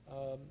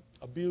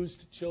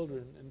abused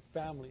children and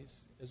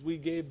families as we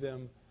gave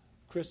them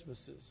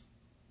Christmases.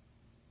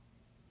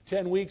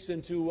 10 weeks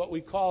into what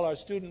we call our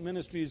student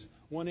ministries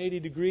 180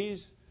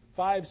 degrees,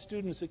 5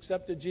 students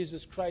accepted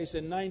Jesus Christ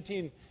and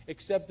 19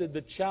 accepted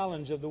the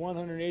challenge of the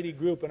 180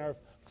 group and are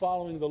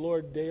following the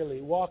Lord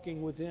daily,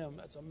 walking with Him.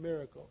 That's a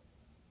miracle.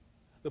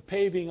 The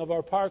paving of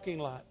our parking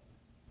lot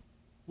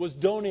was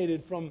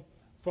donated from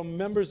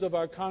members of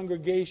our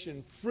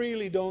congregation,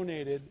 freely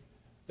donated.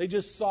 They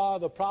just saw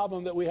the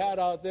problem that we had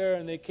out there,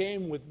 and they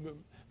came with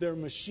their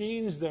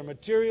machines, their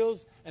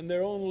materials, and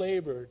their own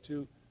labor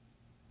to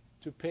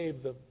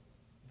pave the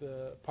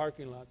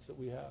parking lots that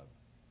we have.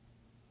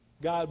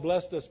 God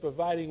blessed us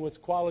providing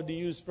with quality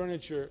used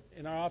furniture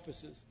in our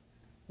offices.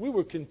 We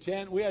were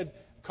content. We had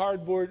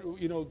cardboard,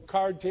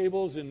 card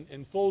tables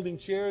and folding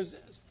chairs.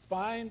 It's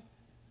fine.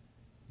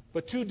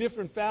 But 2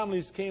 different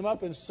families came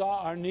up and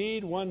saw our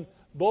need.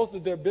 Both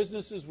of their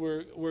businesses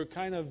were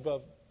kind of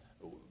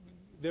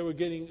they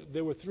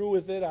were through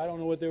with it. I don't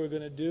know what they were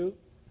going to do.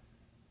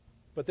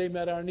 But they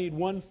met our need.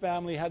 One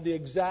family had the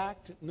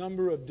exact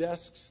number of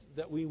desks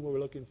that we were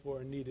looking for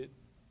and needed.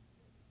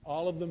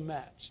 All of them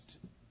matched.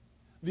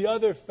 The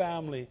other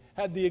family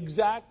had the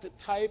exact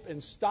type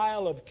and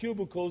style of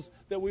cubicles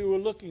that we were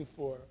looking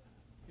for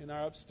in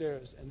our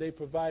upstairs, and they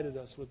provided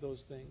us with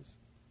those things.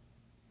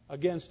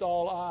 Against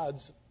all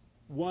odds,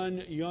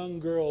 one young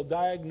girl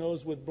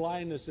diagnosed with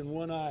blindness in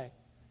one eye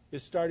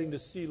is starting to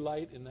see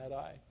light in that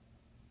eye.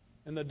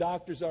 And the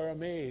doctors are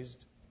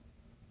amazed.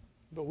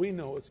 But we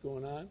know what's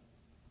going on.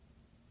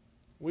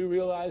 We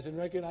realize and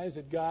recognize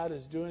that God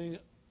is doing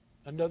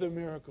another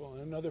miracle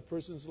in another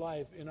person's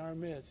life in our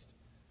midst,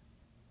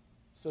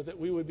 so that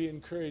we would be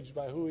encouraged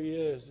by who He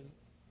is and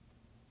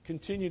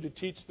continue to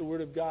teach the Word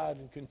of God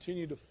and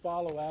continue to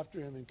follow after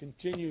Him and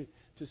continue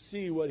to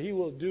see what He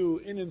will do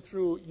in and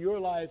through your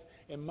life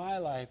and my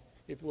life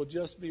if we'll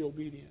just be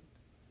obedient.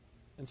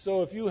 And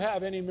so if you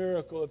have any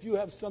miracle, if you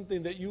have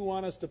something that you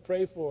want us to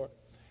pray for,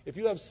 if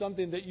you have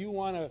something that you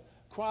want to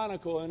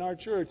chronicle in our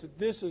church that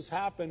this has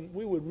happened,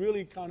 we would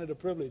really count it a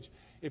privilege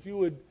if you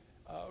would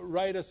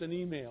write us an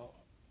email.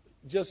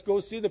 Just go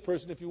see the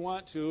person if you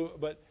want to,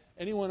 but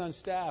anyone on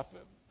staff,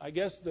 I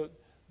guess the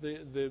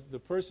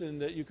person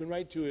that you can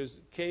write to is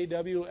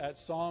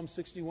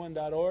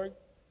kw@psalm61.org,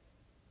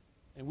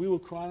 and we will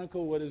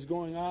chronicle what is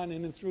going on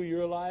in and through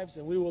your lives,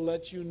 and we will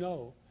let you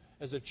know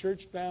as a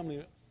church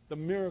family the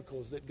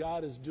miracles that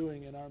God is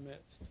doing in our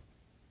midst.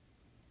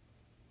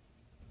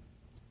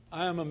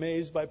 I am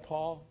amazed by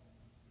Paul.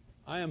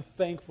 I am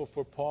thankful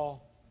for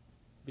Paul,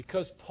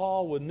 because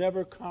Paul would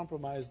never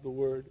compromise the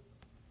Word.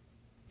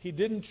 He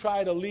didn't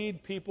try to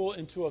lead people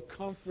into a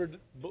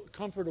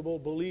comfortable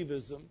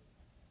believism.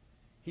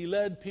 He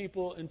led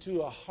people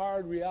into a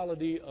hard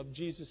reality of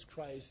Jesus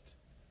Christ,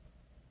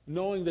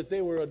 knowing that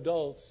they were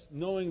adults,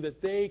 knowing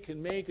that they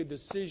can make a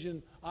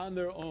decision on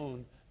their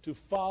own to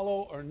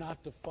follow or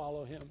not to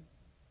follow Him.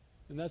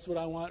 And that's what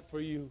I want for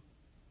you.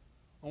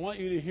 I want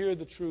you to hear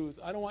the truth.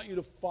 I don't want you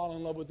to fall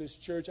in love with this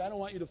church. I don't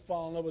want you to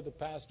fall in love with the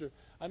pastor.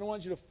 I don't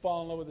want you to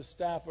fall in love with the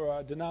staff or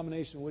our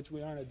denomination, which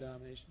we aren't a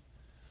denomination.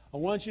 I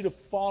want you to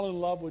fall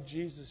in love with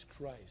Jesus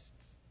Christ.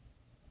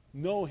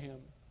 Know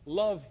Him.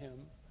 Love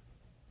Him.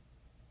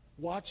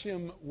 Watch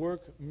Him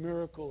work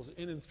miracles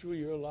in and through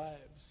your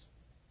lives.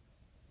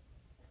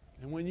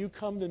 And when you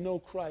come to know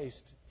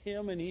Christ,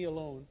 Him and He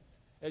alone,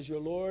 as your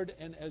Lord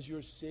and as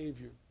your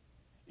Savior,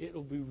 it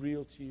will be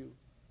real to you.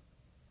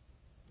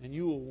 And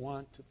you will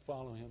want to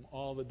follow Him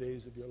all the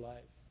days of your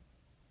life.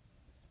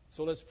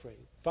 So let's pray.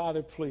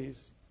 Father,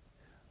 please,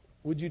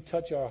 would you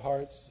touch our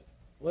hearts?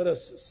 Let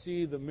us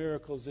see the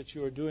miracles that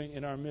you are doing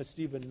in our midst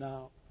even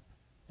now.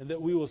 And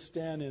that we will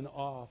stand in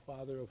awe,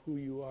 Father, of who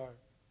you are.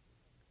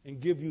 And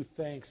give you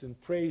thanks and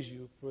praise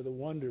you for the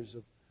wonders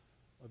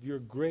of your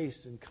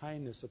grace and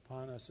kindness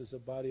upon us as a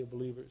body of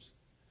believers.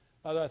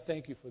 Father, I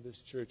thank you for this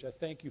church. I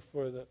thank you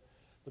for the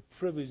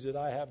privilege that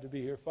I have to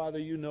be here. Father,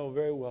 you know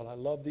very well I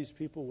love these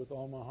people with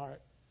all my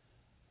heart.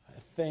 I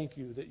thank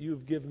you that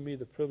you've given me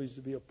the privilege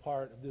to be a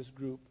part of this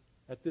group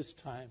at this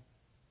time.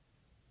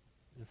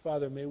 And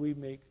Father, may we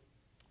make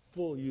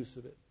full use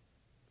of it.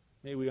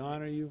 May we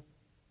honor you,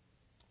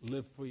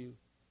 live for you.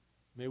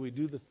 May we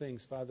do the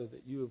things, Father,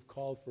 that you have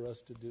called for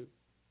us to do.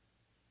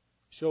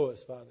 Show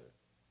us, Father.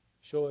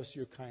 Show us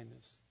your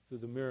kindness through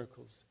the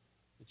miracles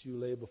that you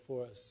lay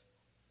before us.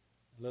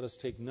 Let us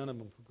take none of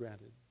them for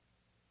granted.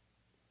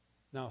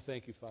 Now,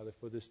 thank you, Father,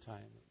 for this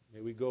time.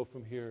 May we go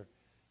from here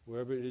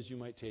wherever it is you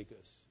might take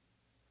us.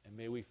 And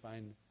may we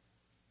find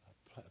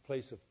a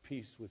place of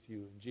peace with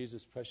you. In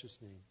Jesus' precious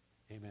name,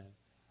 amen.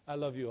 I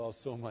love you all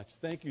so much.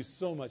 Thank you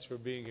so much for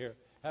being here.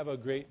 Have a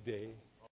great day.